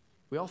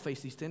 We all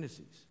face these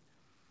tendencies.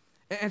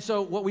 And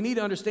so what we need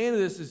to understand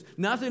in this is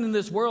nothing in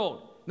this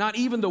world, not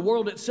even the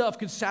world itself,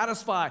 could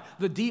satisfy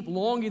the deep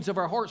longings of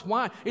our hearts.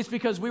 Why? It's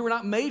because we were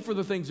not made for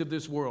the things of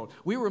this world.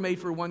 We were made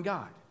for one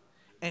God.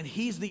 And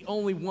he's the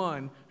only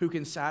one who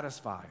can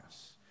satisfy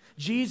us.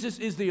 Jesus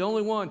is the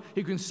only one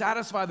who can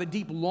satisfy the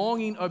deep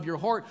longing of your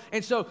heart.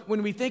 And so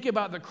when we think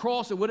about the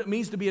cross and what it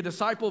means to be a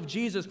disciple of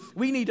Jesus,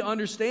 we need to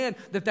understand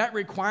that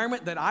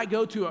requirement that I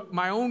go to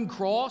my own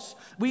cross,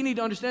 we need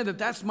to understand that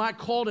that's my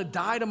call to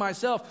die to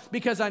myself,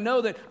 because I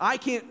know that I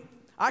can't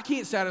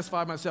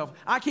satisfy myself.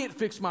 I can't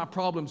fix my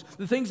problems.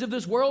 The things of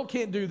this world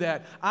can't do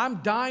that.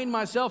 I'm dying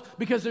myself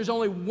because there's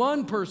only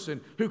one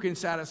person who can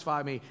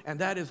satisfy me, and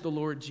that is the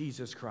Lord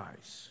Jesus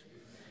Christ.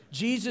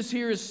 Jesus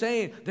here is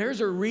saying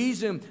there's a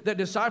reason that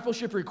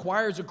discipleship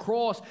requires a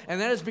cross, and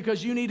that is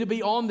because you need to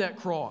be on that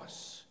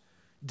cross,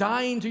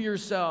 dying to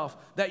yourself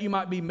that you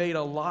might be made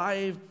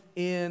alive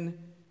in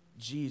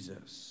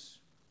Jesus.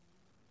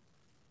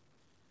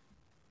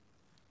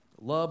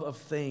 The love of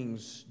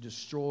things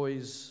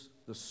destroys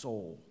the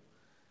soul,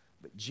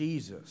 but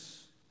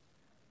Jesus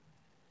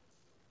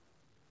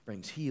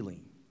brings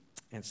healing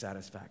and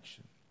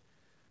satisfaction.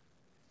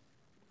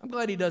 I'm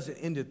glad he doesn't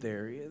end it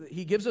there.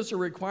 He gives us a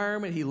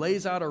requirement. He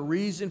lays out a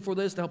reason for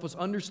this to help us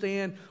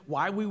understand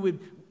why we would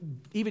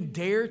even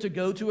dare to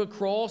go to a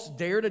cross,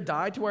 dare to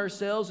die to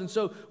ourselves. And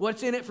so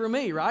what's in it for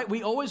me, right?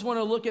 We always want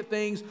to look at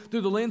things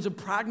through the lens of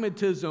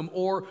pragmatism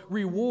or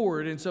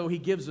reward. And so he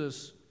gives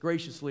us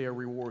graciously a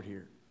reward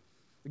here.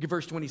 Look at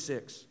verse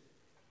 26.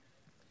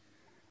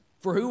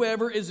 For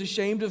whoever is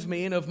ashamed of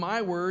me and of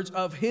my words,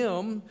 of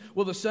him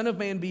will the Son of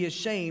Man be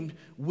ashamed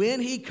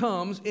when he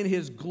comes in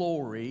his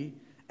glory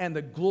and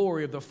the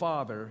glory of the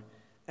Father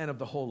and of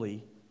the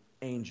holy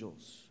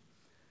angels.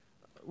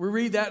 We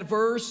read that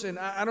verse, and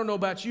I don't know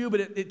about you,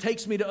 but it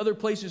takes me to other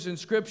places in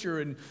Scripture.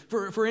 And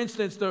for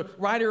instance, the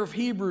writer of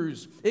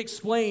Hebrews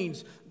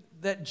explains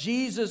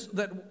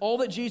that all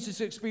that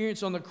Jesus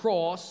experienced on the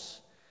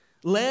cross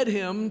led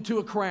him to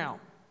a crown,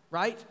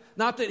 right?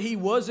 Not that he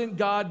wasn't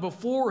God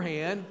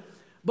beforehand,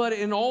 but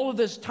in all of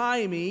this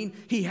timing,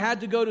 he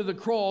had to go to the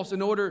cross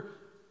in order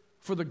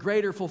for the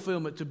greater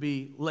fulfillment to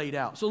be laid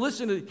out. So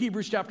listen to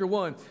Hebrews chapter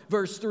 1,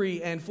 verse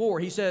 3 and 4.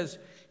 He says,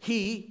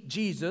 He,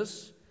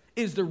 Jesus,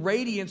 is the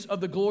radiance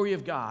of the glory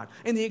of God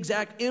and the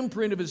exact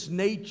imprint of his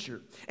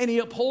nature. And he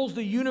upholds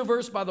the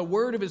universe by the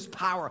word of his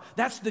power.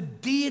 That's the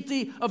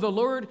deity of the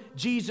Lord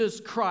Jesus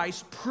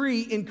Christ,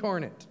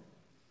 pre-incarnate.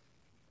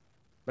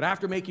 But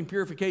after making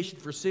purification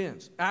for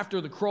sins,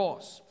 after the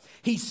cross,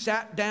 he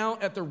sat down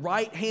at the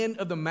right hand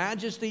of the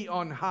majesty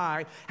on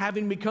high,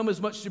 having become as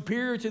much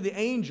superior to the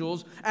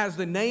angels as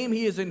the name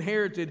he has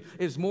inherited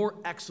is more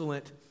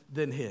excellent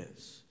than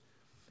his.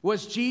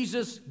 Was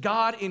Jesus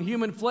God in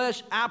human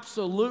flesh?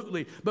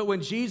 Absolutely. But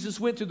when Jesus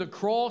went to the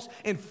cross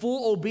in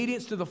full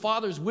obedience to the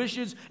Father's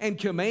wishes and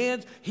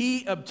commands,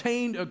 he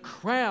obtained a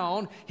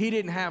crown he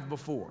didn't have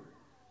before.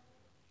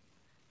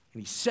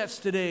 And he sits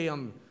today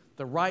on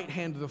the right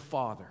hand of the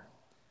Father,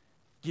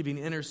 giving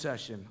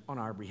intercession on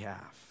our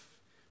behalf.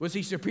 Was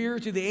he superior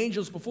to the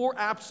angels before?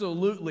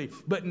 Absolutely.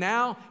 But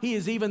now he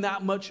is even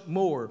that much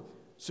more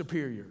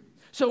superior.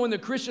 So in the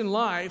Christian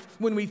life,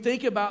 when we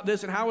think about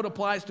this and how it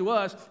applies to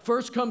us,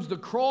 first comes the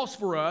cross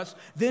for us,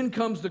 then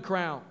comes the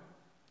crown.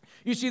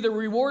 You see, the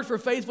reward for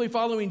faithfully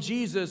following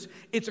Jesus,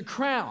 it's a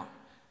crown.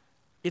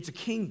 It's a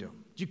kingdom.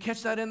 Did you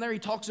catch that in there? He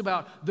talks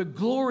about the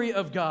glory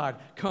of God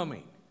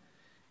coming.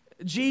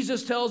 Matthew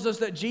tells us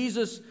that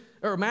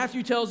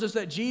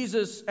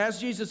as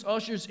Jesus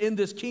ushers in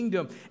this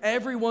kingdom,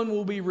 everyone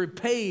will be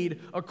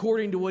repaid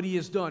according to what he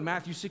has done.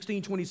 Matthew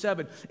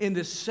 16:27, in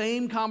this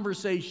same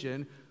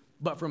conversation,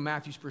 but from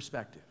Matthew's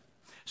perspective.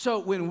 So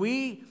when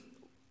we,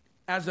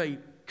 as a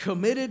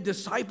committed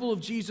disciple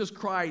of Jesus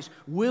Christ,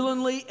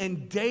 willingly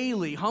and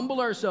daily humble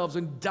ourselves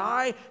and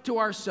die to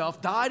ourselves,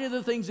 die to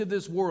the things of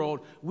this world,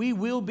 we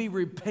will be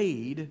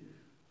repaid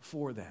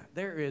for that.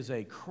 There is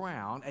a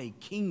crown, a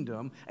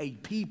kingdom, a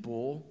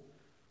people,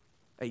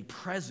 a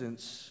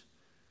presence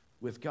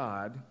with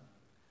God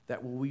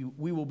that we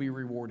will be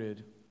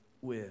rewarded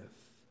with.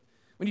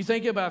 When you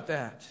think about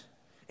that,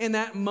 in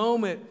that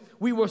moment,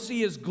 we will see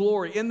his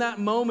glory. In that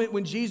moment,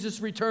 when Jesus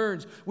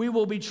returns, we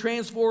will be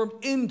transformed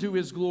into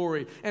his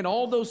glory. And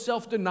all those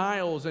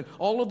self-denials and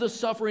all of the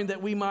suffering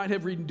that we might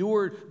have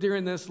endured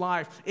during this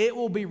life, it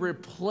will be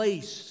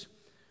replaced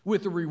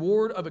with the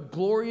reward of a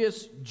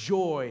glorious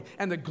joy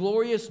and the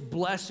glorious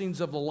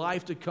blessings of the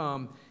life to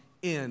come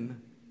in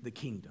the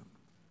kingdom.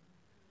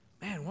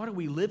 Man, what are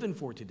we living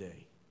for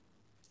today?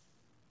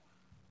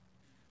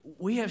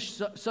 We have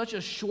such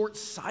a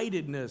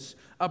short-sightedness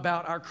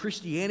about our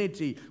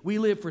Christianity. We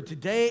live for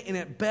today and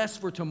at best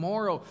for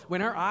tomorrow,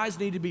 when our eyes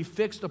need to be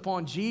fixed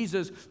upon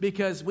Jesus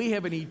because we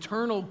have an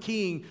eternal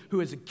King who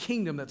has a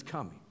kingdom that's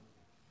coming.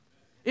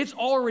 It's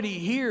already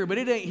here, but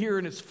it ain't here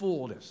in its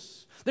fullness.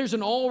 There's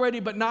an already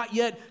but not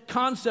yet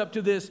concept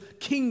to this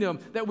kingdom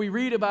that we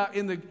read about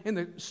in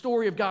the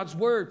story of God's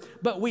Word.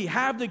 But we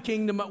have the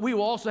kingdom, but we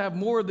will also have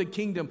more of the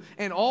kingdom.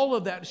 And all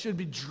of that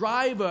should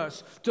drive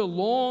us to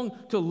long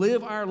to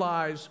live our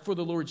lives for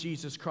the Lord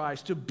Jesus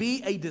Christ, to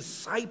be a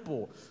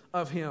disciple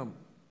of him.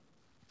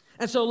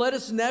 And so let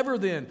us never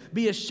then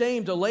be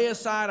ashamed to lay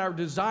aside our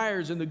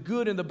desires and the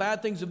good and the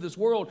bad things of this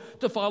world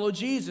to follow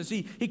Jesus.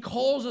 He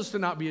calls us to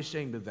not be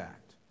ashamed of that.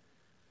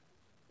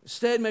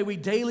 Instead, may we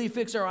daily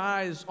fix our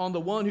eyes on the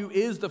one who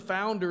is the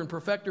founder and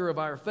perfecter of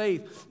our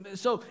faith.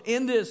 So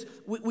in this,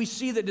 we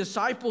see that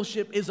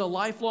discipleship is a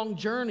lifelong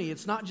journey.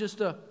 It's not just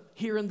a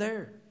here and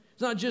there.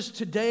 It's not just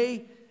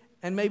today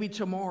and maybe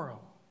tomorrow.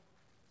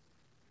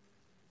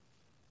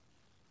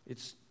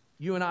 It's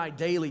you and I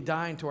daily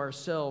dying to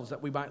ourselves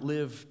that we might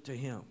live to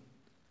him.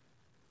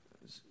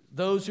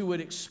 Those who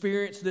would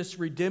experience this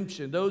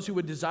redemption, those who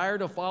would desire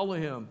to follow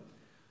him,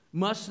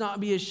 must not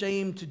be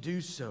ashamed to do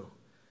so.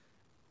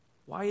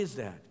 Why is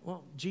that?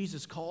 Well,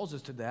 Jesus calls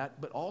us to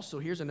that, but also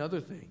here's another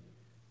thing.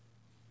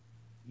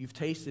 You've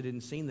tasted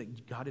and seen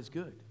that God is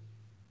good.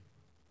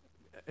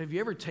 Have you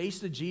ever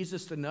tasted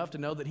Jesus enough to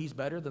know that he's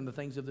better than the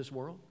things of this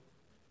world?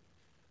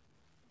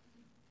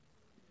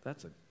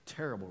 That's a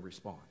terrible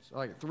response.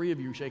 Like 3 of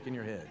you shaking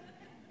your head.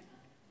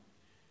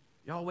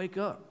 Y'all wake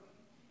up.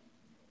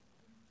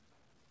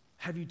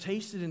 Have you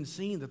tasted and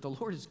seen that the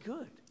Lord is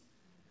good?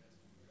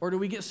 Or do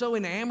we get so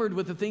enamored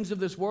with the things of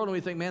this world and we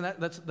think, man,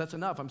 that's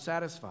enough, I'm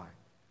satisfied?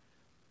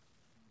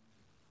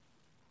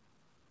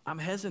 I'm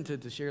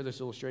hesitant to share this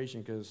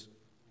illustration because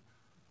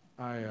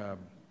well,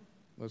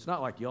 it's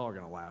not like y'all are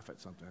going to laugh at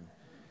something.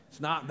 It's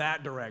not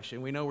that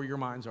direction. We know where your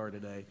minds are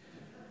today.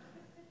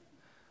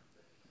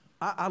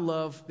 I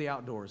love the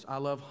outdoors. I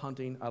love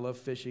hunting. I love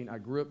fishing. I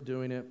grew up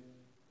doing it.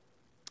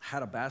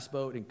 Had a bass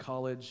boat in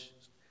college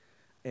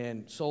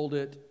and sold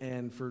it.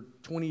 And for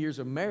 20 years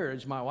of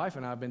marriage, my wife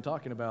and I have been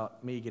talking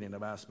about me getting a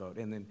bass boat.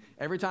 And then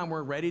every time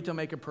we're ready to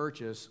make a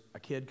purchase, a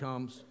kid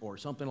comes or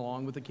something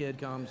along with the kid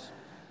comes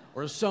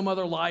or some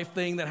other life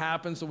thing that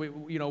happens. So we,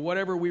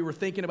 whatever we were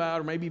thinking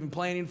about or maybe even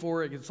planning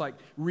for, it gets like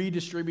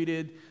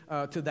redistributed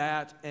to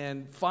that.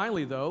 And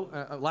finally,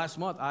 though, last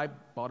month, I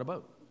bought a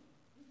boat.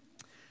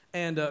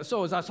 And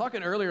so as I was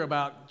talking earlier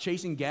about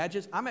chasing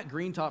gadgets, I'm at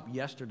Green Top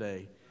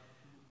yesterday.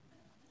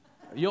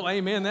 You'll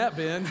amen that,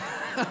 Ben.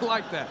 I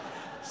like that.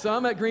 So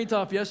I'm at Green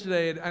Top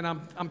yesterday, and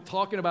I'm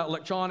talking about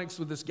electronics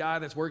with this guy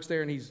that works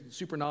there, and he's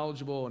super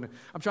knowledgeable. And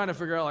I'm trying to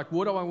figure out, like,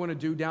 what do I want to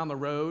do down the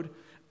road?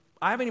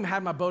 I haven't even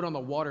had my boat on the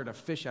water to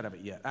fish out of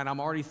it yet, and I'm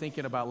already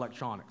thinking about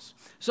electronics.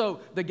 So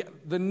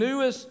the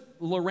newest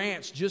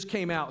Lowrance just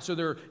came out, so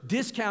they're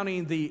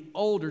discounting the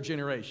older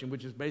generation,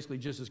 which is basically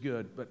just as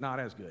good, but not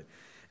as good.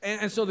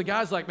 And so the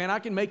guy's like, man, I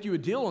can make you a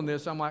deal on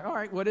this. I'm like, all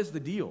right, what is the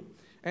deal?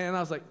 And I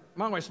was like,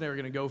 my wife's never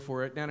going to go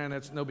for it. No,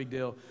 it's no big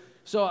deal.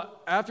 So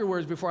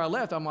afterwards, before I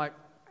left, I'm like,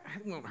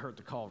 it won't hurt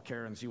to call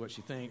Karen and see what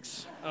she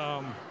thinks.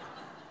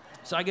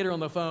 So I get her on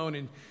the phone,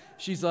 and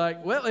she's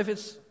like, well, if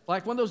it's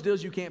like one of those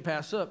deals you can't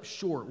pass up,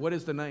 sure. What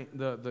is the name,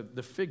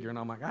 the figure? And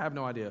I'm like, I have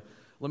no idea.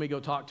 Let me go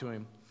talk to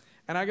him.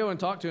 And I go and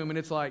talk to him, and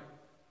it's like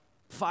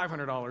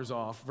 $500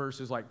 off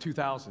versus like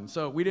 $2,000.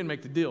 So we didn't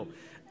make the deal.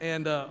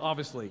 And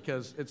obviously,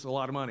 because it's a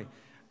lot of money.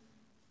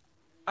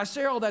 I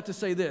say all that to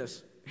say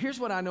this. Here's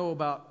what I know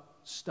about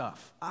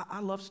stuff. I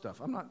love stuff.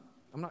 I'm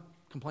not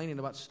complaining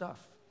about stuff.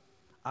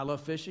 I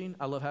love fishing.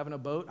 I love having a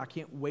boat. I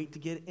can't wait to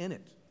get in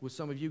it with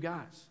some of you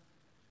guys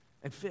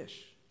and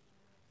fish.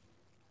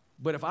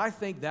 But if I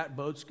think that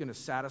boat's going to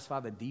satisfy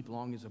the deep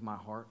longings of my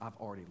heart, I've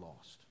already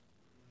lost.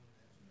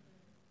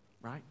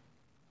 Right?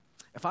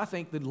 If I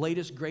think the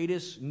latest,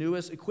 greatest,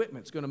 newest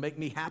equipment's going to make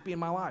me happy in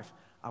my life,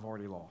 I've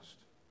already lost.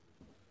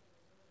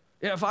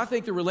 If I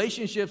think the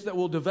relationships that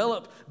will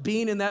develop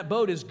being in that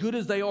boat, as good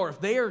as they are,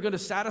 if they are going to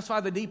satisfy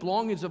the deep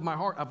longings of my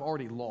heart, I've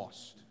already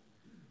lost.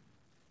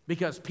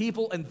 Because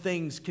people and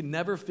things can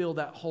never fill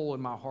that hole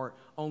in my heart.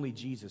 Only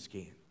Jesus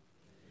can.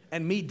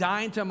 And me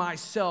dying to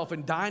myself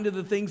and dying to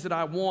the things that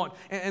I want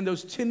and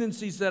those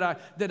tendencies that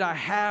I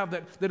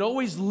have that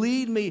always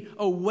lead me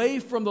away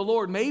from the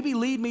Lord, maybe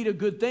lead me to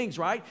good things,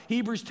 right?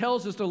 Hebrews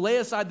tells us to lay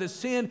aside the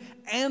sin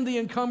and the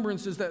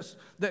encumbrances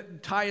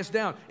that tie us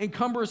down.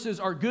 Encumbrances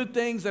are good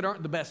things that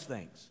aren't the best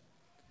things.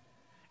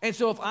 And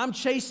so if I'm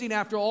chasing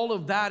after all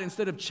of that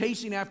instead of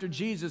chasing after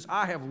Jesus,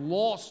 I have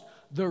lost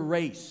the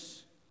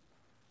race.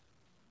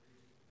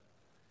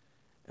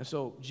 And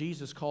so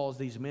Jesus calls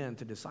these men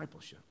to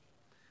discipleship.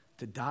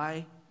 To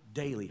die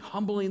daily,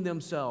 humbling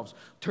themselves,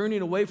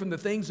 turning away from the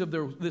things of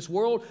this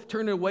world,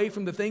 turning away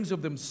from the things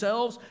of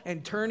themselves,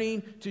 and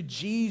turning to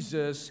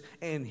Jesus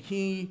and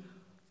He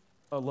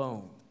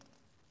alone.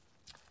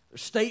 Their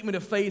statement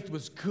of faith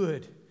was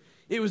good.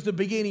 It was the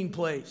beginning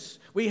place.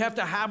 We have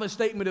to have a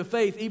statement of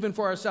faith even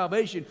for our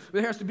salvation.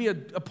 There has to be a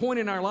point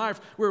in our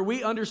life where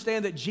we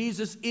understand that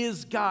Jesus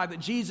is God, that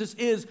Jesus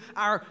is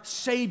our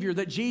Savior,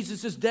 that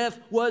Jesus' death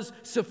was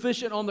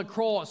sufficient on the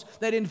cross,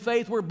 that in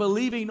faith we're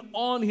believing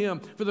on Him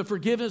for the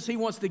forgiveness He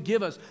wants to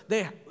give us.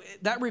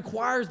 That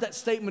requires that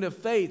statement of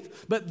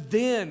faith. But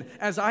then,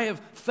 as I have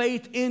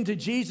faith into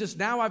Jesus,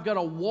 now I've got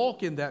to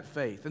walk in that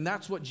faith. And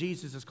that's what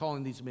Jesus is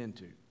calling these men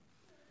to.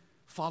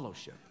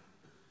 Fellowship.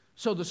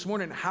 So this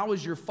morning, how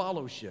is your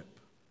fellowship?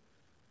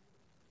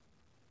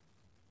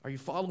 Are you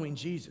following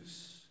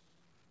Jesus?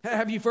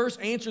 Have you first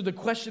answered the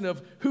question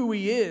of who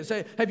He is?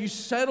 Have you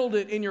settled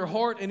it in your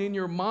heart and in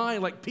your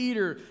mind like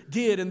Peter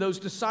did and those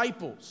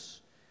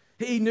disciples?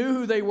 He knew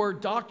who they were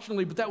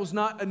doctrinally, but that was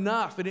not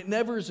enough, and it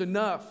never is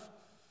enough.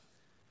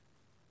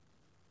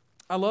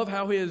 I love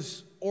how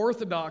His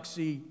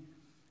orthodoxy,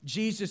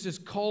 Jesus is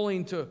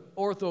calling to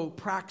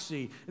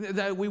orthopraxy,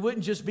 that we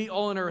wouldn't just be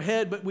all in our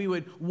head, but we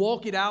would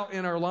walk it out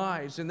in our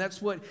lives, and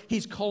that's what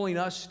He's calling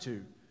us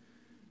to.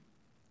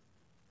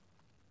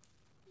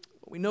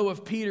 We know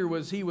of Peter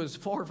he was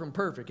far from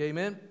perfect,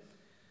 amen?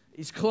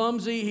 He's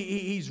clumsy,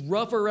 he's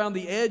rough around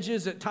the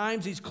edges, at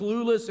times he's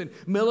clueless and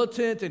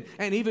militant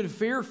and even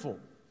fearful.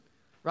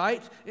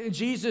 Right? And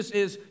Jesus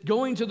is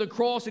going to the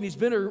cross and he's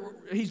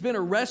been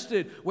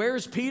arrested.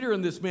 Where's Peter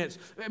in this midst?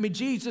 I mean,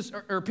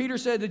 Peter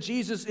said to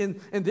Jesus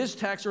in this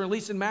text, or at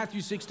least in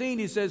Matthew 16,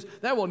 he says,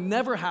 that will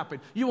never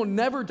happen. You will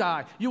never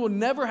die. You will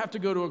never have to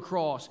go to a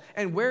cross.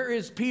 And where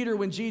is Peter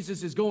when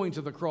Jesus is going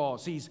to the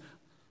cross? He's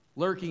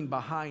lurking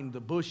behind the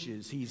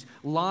bushes. He's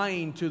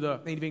lying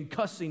and even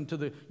cussing to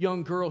the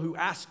young girl who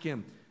asked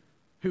him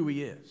who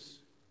he is.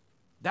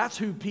 That's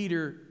who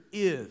Peter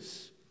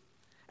is.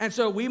 And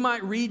so we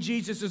might read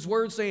Jesus'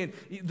 words saying,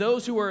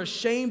 those who are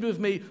ashamed of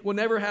me will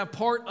never have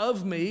part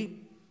of me.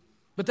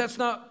 But that's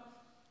not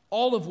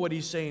all of what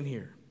he's saying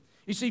here.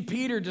 You see,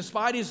 Peter,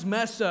 despite his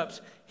mess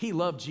ups, he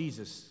loved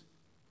Jesus.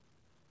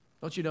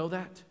 Don't you know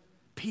that?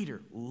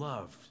 Peter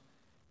loved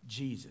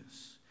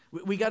Jesus.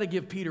 We got to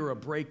give Peter a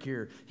break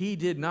here. He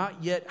did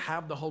not yet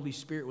have the Holy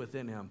Spirit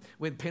within him.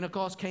 When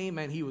Pentecost came,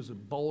 man, he was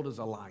bold as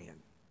a lion.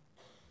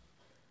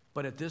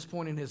 But at this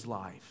point in his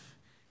life,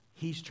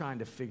 he's trying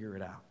to figure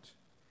it out.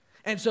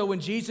 And so when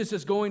Jesus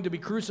is going to be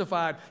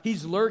crucified,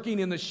 he's lurking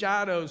in the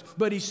shadows,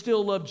 but he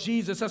still loved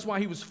Jesus. That's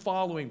why he was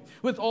following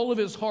with all of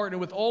his heart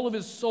and with all of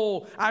his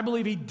soul. I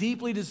believe he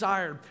deeply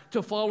desired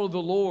to follow the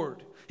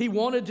Lord. He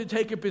wanted to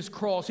take up his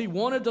cross. He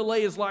wanted to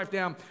lay his life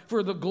down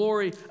for the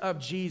glory of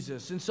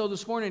Jesus. And so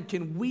this morning,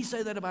 can we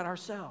say that about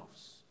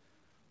ourselves?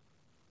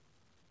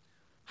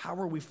 How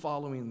are we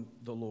following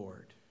the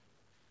Lord?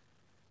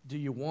 Do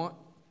you want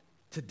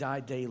to die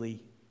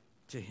daily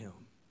to him?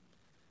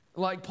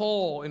 Like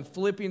Paul in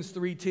Philippians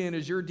 3:10,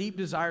 is your deep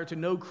desire to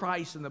know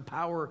Christ and the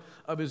power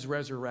of his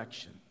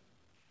resurrection.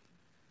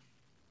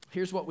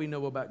 Here's what we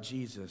know about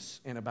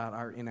Jesus and about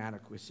our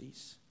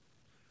inadequacies.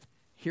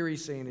 Here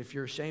he's saying, if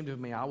you're ashamed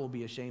of me, I will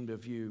be ashamed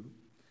of you.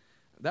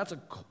 That's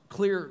a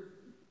clear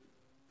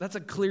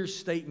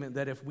statement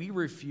that if we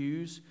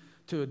refuse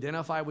to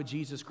identify with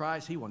Jesus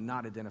Christ, he will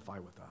not identify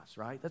with us,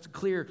 right? That's a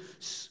clear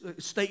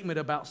statement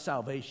about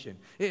salvation.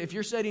 If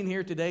you're sitting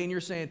here today and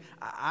you're saying,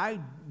 I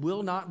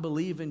will not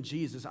believe in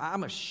Jesus,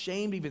 I'm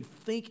ashamed to even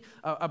think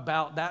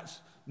about that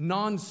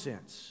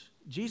nonsense,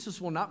 Jesus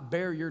will not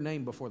bear your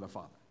name before the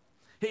Father.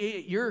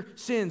 Your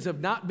sins have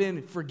not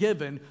been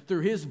forgiven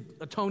through his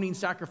atoning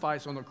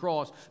sacrifice on the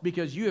cross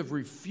because you have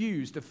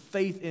refused to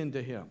faith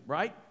into him,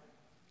 right?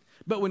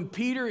 But when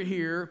Peter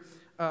here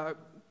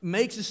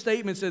makes a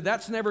statement, said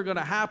that's never going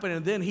to happen,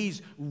 and then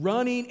he's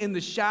running in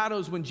the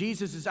shadows when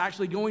Jesus is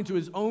actually going to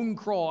his own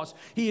cross.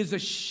 He is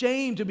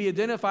ashamed to be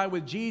identified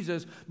with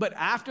Jesus, but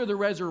after the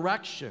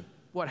resurrection,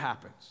 what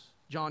happens?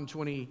 John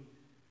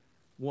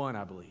 21,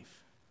 I believe.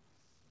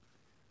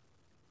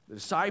 The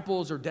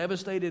disciples are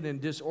devastated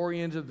and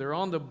disoriented. They're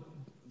on the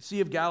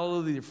Sea of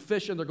Galilee, they're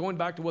fishing, they're going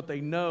back to what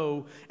they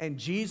know, and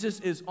Jesus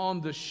is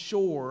on the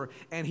shore,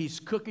 and he's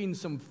cooking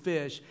some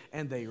fish,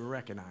 and they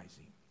recognize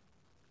him.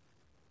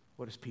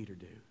 What does Peter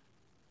do?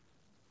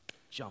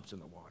 Jumps in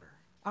the water.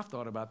 I've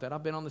thought about that.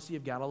 I've been on the Sea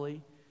of Galilee,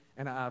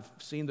 and I've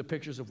seen the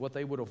pictures of what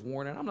they would have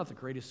worn, and I'm not the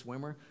greatest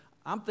swimmer.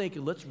 I'm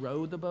thinking, let's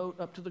row the boat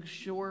up to the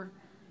shore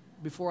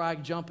before I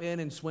jump in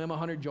and swim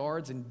 100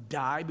 yards and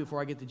die before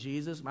I get to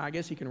Jesus. I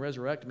guess he can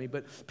resurrect me,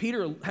 but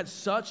Peter had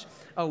such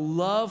a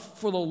love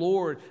for the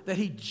Lord that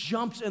he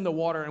jumps in the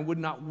water and would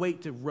not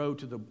wait to row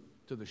to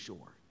the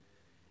shore.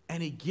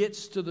 And he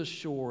gets to the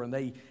shore, and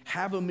they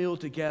have a meal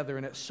together.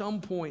 And at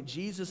some point,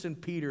 Jesus and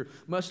Peter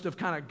must have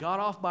kind of got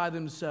off by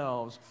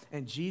themselves.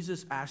 And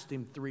Jesus asked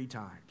him 3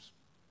 times,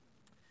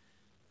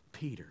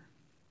 Peter,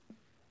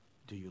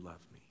 do you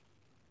love me?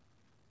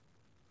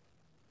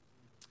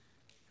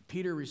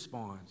 Peter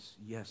responds,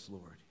 yes,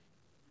 Lord.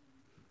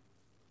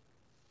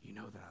 You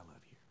know that I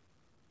love you.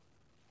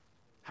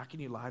 How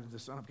can you lie to the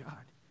Son of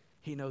God?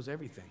 He knows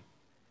everything.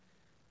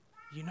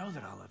 You know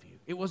that I love you.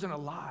 It wasn't a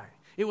lie.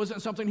 It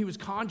wasn't something he was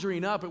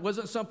conjuring up. It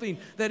wasn't something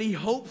that he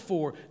hoped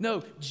for.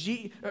 No,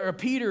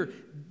 Peter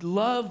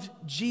loved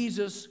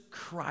Jesus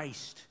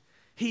Christ.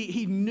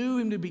 He knew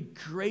him to be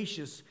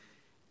gracious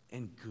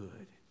and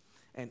good.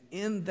 And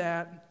in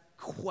that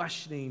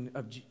questioning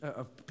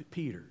of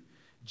Peter,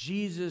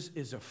 Jesus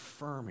is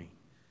affirming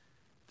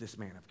this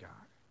man of God.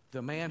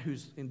 The man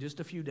who's in just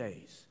a few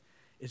days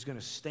is going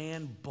to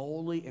stand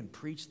boldly and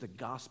preach the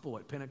gospel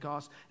at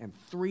Pentecost, and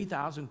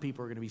 3,000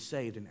 people are going to be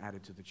saved and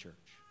added to the church.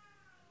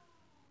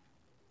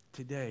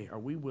 Today, are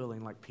we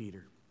willing, like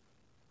Peter,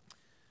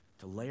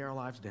 to lay our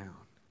lives down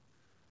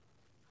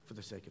for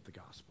the sake of the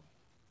gospel?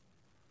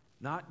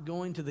 Not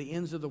going to the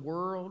ends of the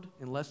world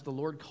unless the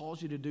Lord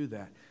calls you to do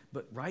that,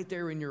 but right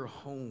there in your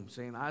home,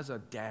 saying, as a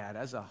dad,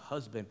 as a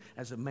husband,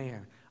 as a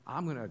man,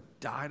 I'm going to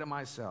die to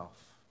myself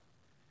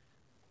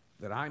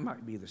that I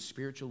might be the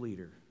spiritual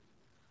leader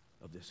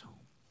of this home.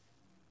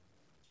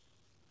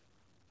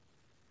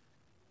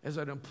 As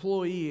an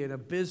employee in a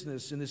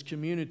business in this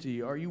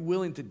community, are you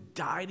willing to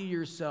die to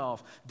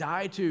yourself,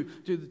 die to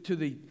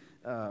the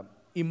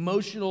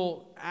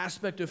emotional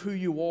aspect of who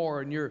you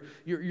are and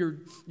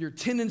your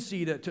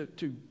tendency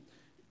to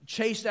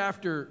chase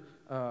after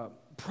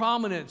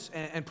prominence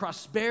and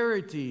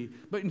prosperity,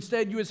 but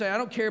instead you would say, I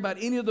don't care about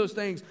any of those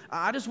things.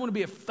 I just want to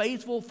be a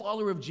faithful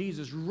follower of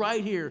Jesus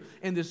right here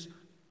in this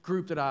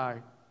group that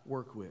I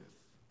work with,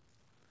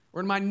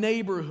 or in my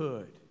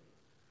neighborhood,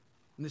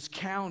 in this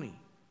county.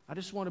 I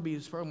just want to be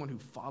someone who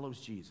follows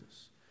Jesus.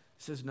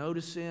 It says no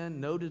to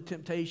sin, no to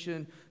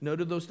temptation, no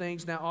to those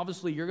things. Now,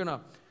 obviously, you're going to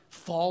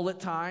fall at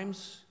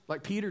times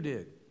like Peter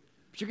did.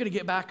 But you're going to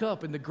get back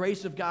up in the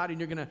grace of God, and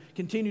you're going to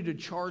continue to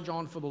charge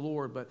on for the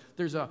Lord. But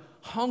there's a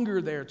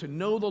hunger there to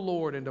know the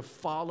Lord and to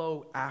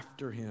follow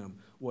after him,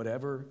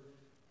 whatever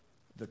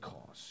the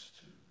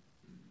cost.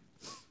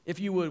 If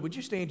you would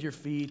you stand to your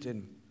feet,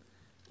 and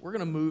we're going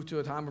to move to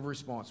a time of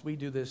response. We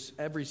do this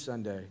every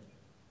Sunday.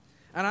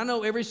 And I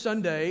know every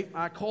Sunday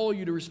I call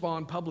you to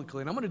respond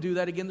publicly, and I'm going to do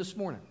that again this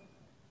morning.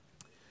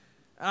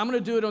 I'm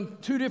going to do it on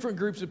 2 different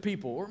groups of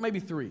people, or maybe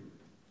 3.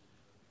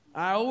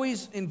 I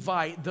always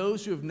invite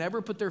those who have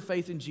never put their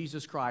faith in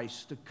Jesus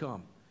Christ to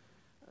come.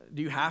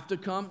 Do you have to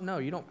come? No,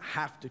 you don't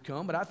have to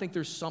come, but I think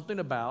there's something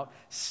about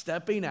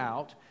stepping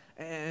out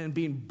and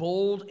being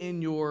bold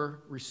in your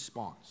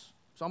response.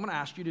 So I'm going to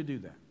ask you to do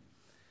that.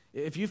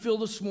 If you feel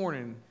this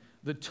morning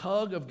the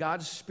tug of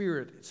God's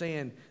Spirit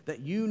saying that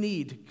you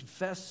need to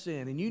confess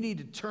sin and you need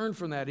to turn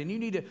from that and you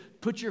need to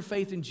put your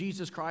faith in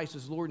Jesus Christ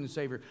as Lord and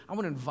Savior, I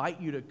want to invite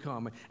you to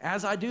come.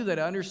 As I do that,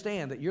 I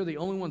understand that you're the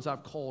only ones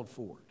I've called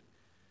forward.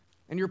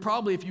 And you're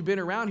probably, if you've been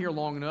around here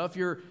long enough,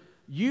 you're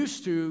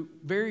used to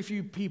very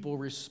few people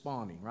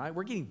responding, right?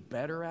 We're getting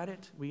better at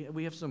it.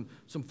 We have some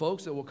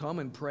folks that will come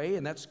and pray,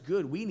 and that's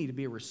good. We need to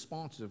be a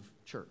responsive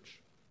church.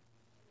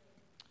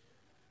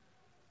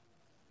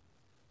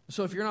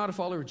 So if you're not a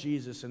follower of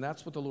Jesus, and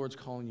that's what the Lord's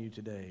calling you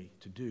today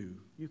to do,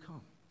 you come.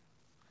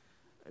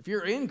 If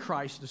you're in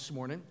Christ this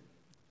morning,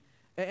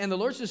 and the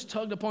Lord's just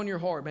tugged upon your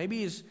heart, maybe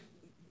He's,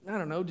 I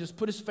don't know, just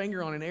put His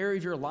finger on an area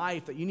of your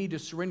life that you need to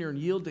surrender and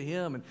yield to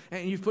Him,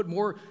 and you've put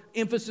more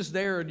emphasis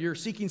there, and you're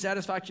seeking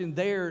satisfaction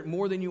there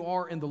more than you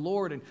are in the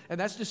Lord, and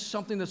that's just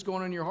something that's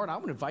going on in your heart. I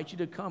would invite you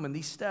to come, and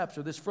these steps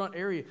or this front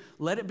area,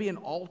 let it be an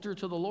altar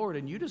to the Lord,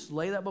 and you just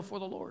lay that before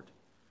the Lord.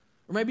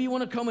 Or maybe you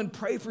want to come and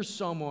pray for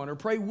someone or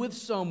pray with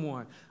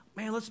someone.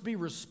 Man, let's be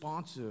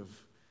responsive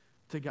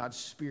to God's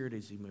Spirit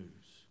as He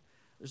moves.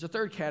 There's a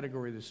third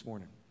category this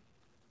morning.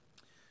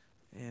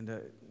 And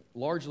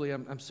largely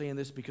I'm saying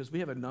this because we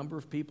have a number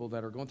of people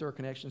that are going through our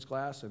connections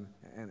class and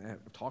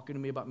talking to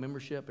me about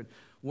membership. And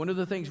one of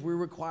the things we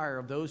require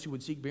of those who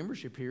would seek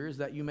membership here is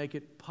that you make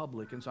it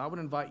public. And so I would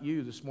invite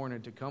you this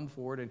morning to come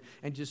forward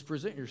and just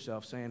present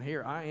yourself saying,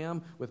 here I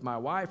am with my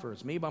wife, or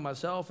it's me by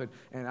myself.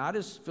 And I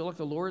just feel like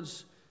the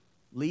Lord's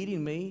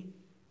leading me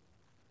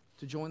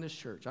to join this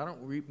church.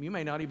 You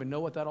may not even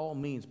know what that all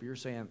means, but you're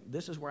saying,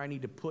 this is where I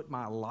need to put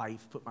my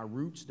life, put my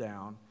roots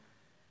down,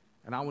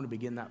 and I want to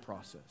begin that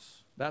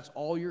process. That's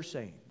all you're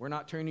saying. We're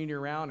not turning you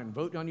around and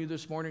voting on you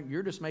this morning.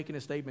 You're just making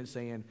a statement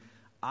saying,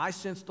 I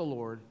sense the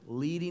Lord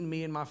leading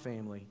me and my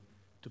family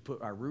to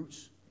put our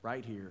roots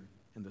right here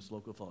in this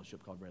local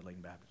fellowship called Red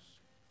Lane Baptist.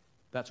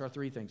 That's our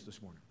 3 things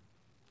this morning.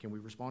 Can we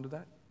respond to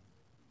that?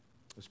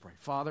 Let's pray.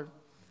 Father,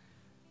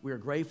 we are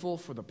grateful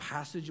for the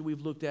passage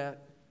we've looked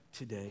at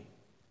today.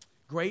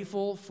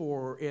 Grateful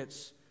for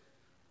its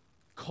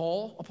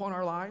call upon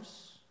our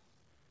lives.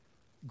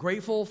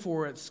 Grateful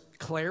for its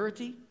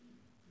clarity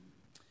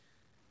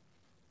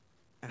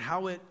and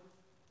how it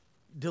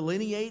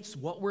delineates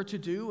what we're to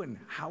do and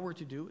how we're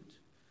to do it.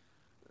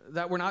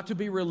 That we're not to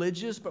be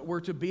religious, but we're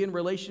to be in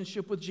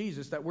relationship with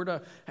Jesus. That we're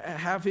to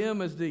have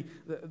Him as the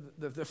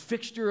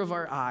fixture of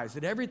our eyes.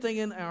 That everything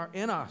in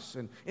us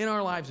and in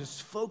our lives is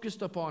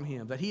focused upon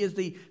Him. That He is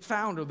the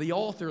founder, the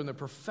author, and the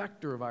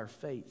perfecter of our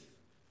faith.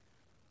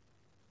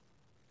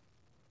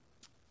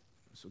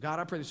 So God,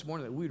 I pray this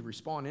morning that we would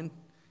respond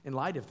in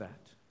light of that.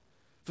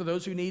 For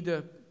those who need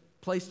to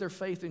place their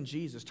faith in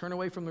Jesus, turn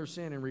away from their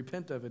sin and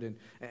repent of it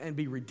and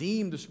be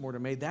redeemed this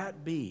morning, may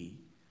that be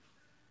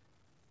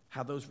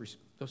how those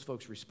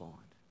folks respond.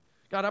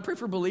 God, I pray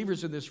for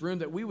believers in this room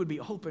that we would be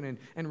open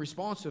and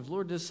responsive,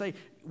 Lord, to say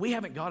we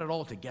haven't got it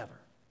all together.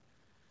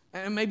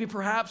 And maybe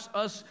perhaps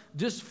us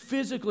just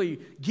physically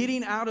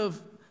getting out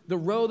of the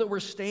row that we're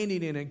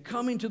standing in and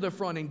coming to the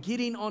front and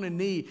getting on a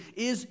knee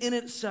is in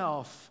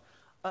itself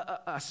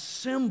a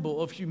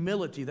symbol of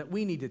humility that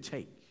we need to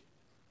take.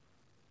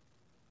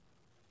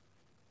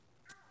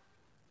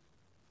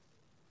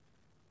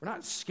 We're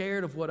not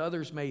scared of what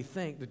others may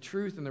think. The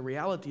truth and the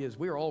reality is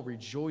we're all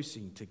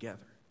rejoicing together.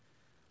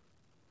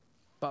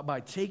 But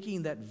by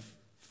taking that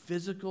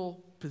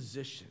physical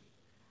position,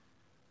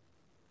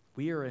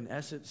 we are in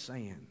essence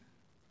saying,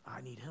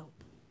 I need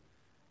help.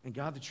 And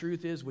God, the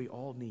truth is we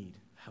all need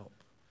help.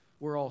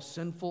 We're all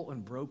sinful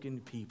and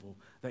broken people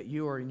that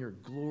you are in your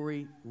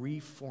glory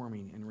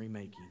reforming and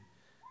remaking.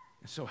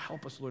 And so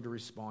help us, Lord, to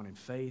respond in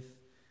faith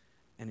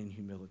and in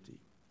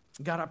humility.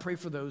 God, I pray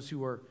for those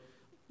who are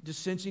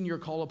just sensing your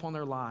call upon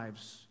their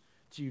lives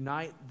to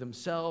unite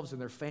themselves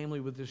and their family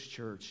with this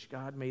church.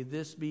 God, may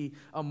this be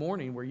a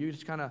morning where you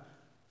just kind of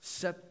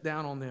set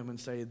down on them and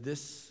say,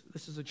 this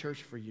is a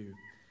church for you.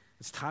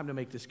 It's time to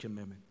make this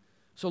commitment.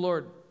 So,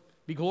 Lord,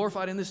 be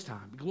glorified in this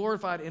time. Be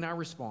glorified in our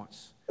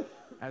response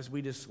as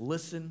we just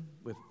listen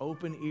with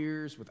open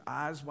ears, with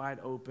eyes wide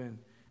open,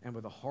 and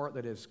with a heart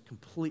that is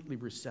completely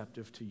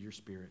receptive to your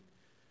Spirit.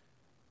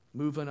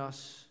 Move in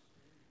us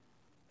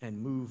and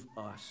move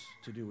us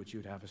to do what you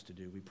would have us to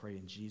do. We pray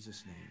in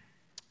Jesus'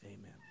 name.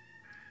 Amen.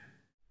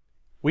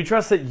 We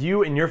trust that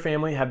you and your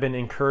family have been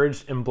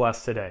encouraged and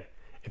blessed today.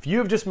 If you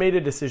have just made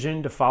a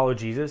decision to follow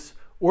Jesus,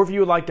 or if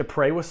you would like to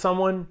pray with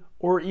someone,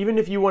 or even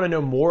if you want to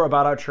know more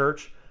about our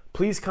church,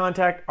 please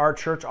contact our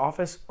church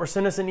office or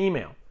send us an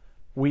email.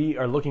 We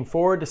are looking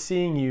forward to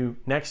seeing you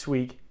next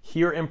week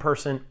here in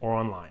person or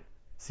online.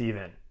 See you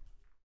then.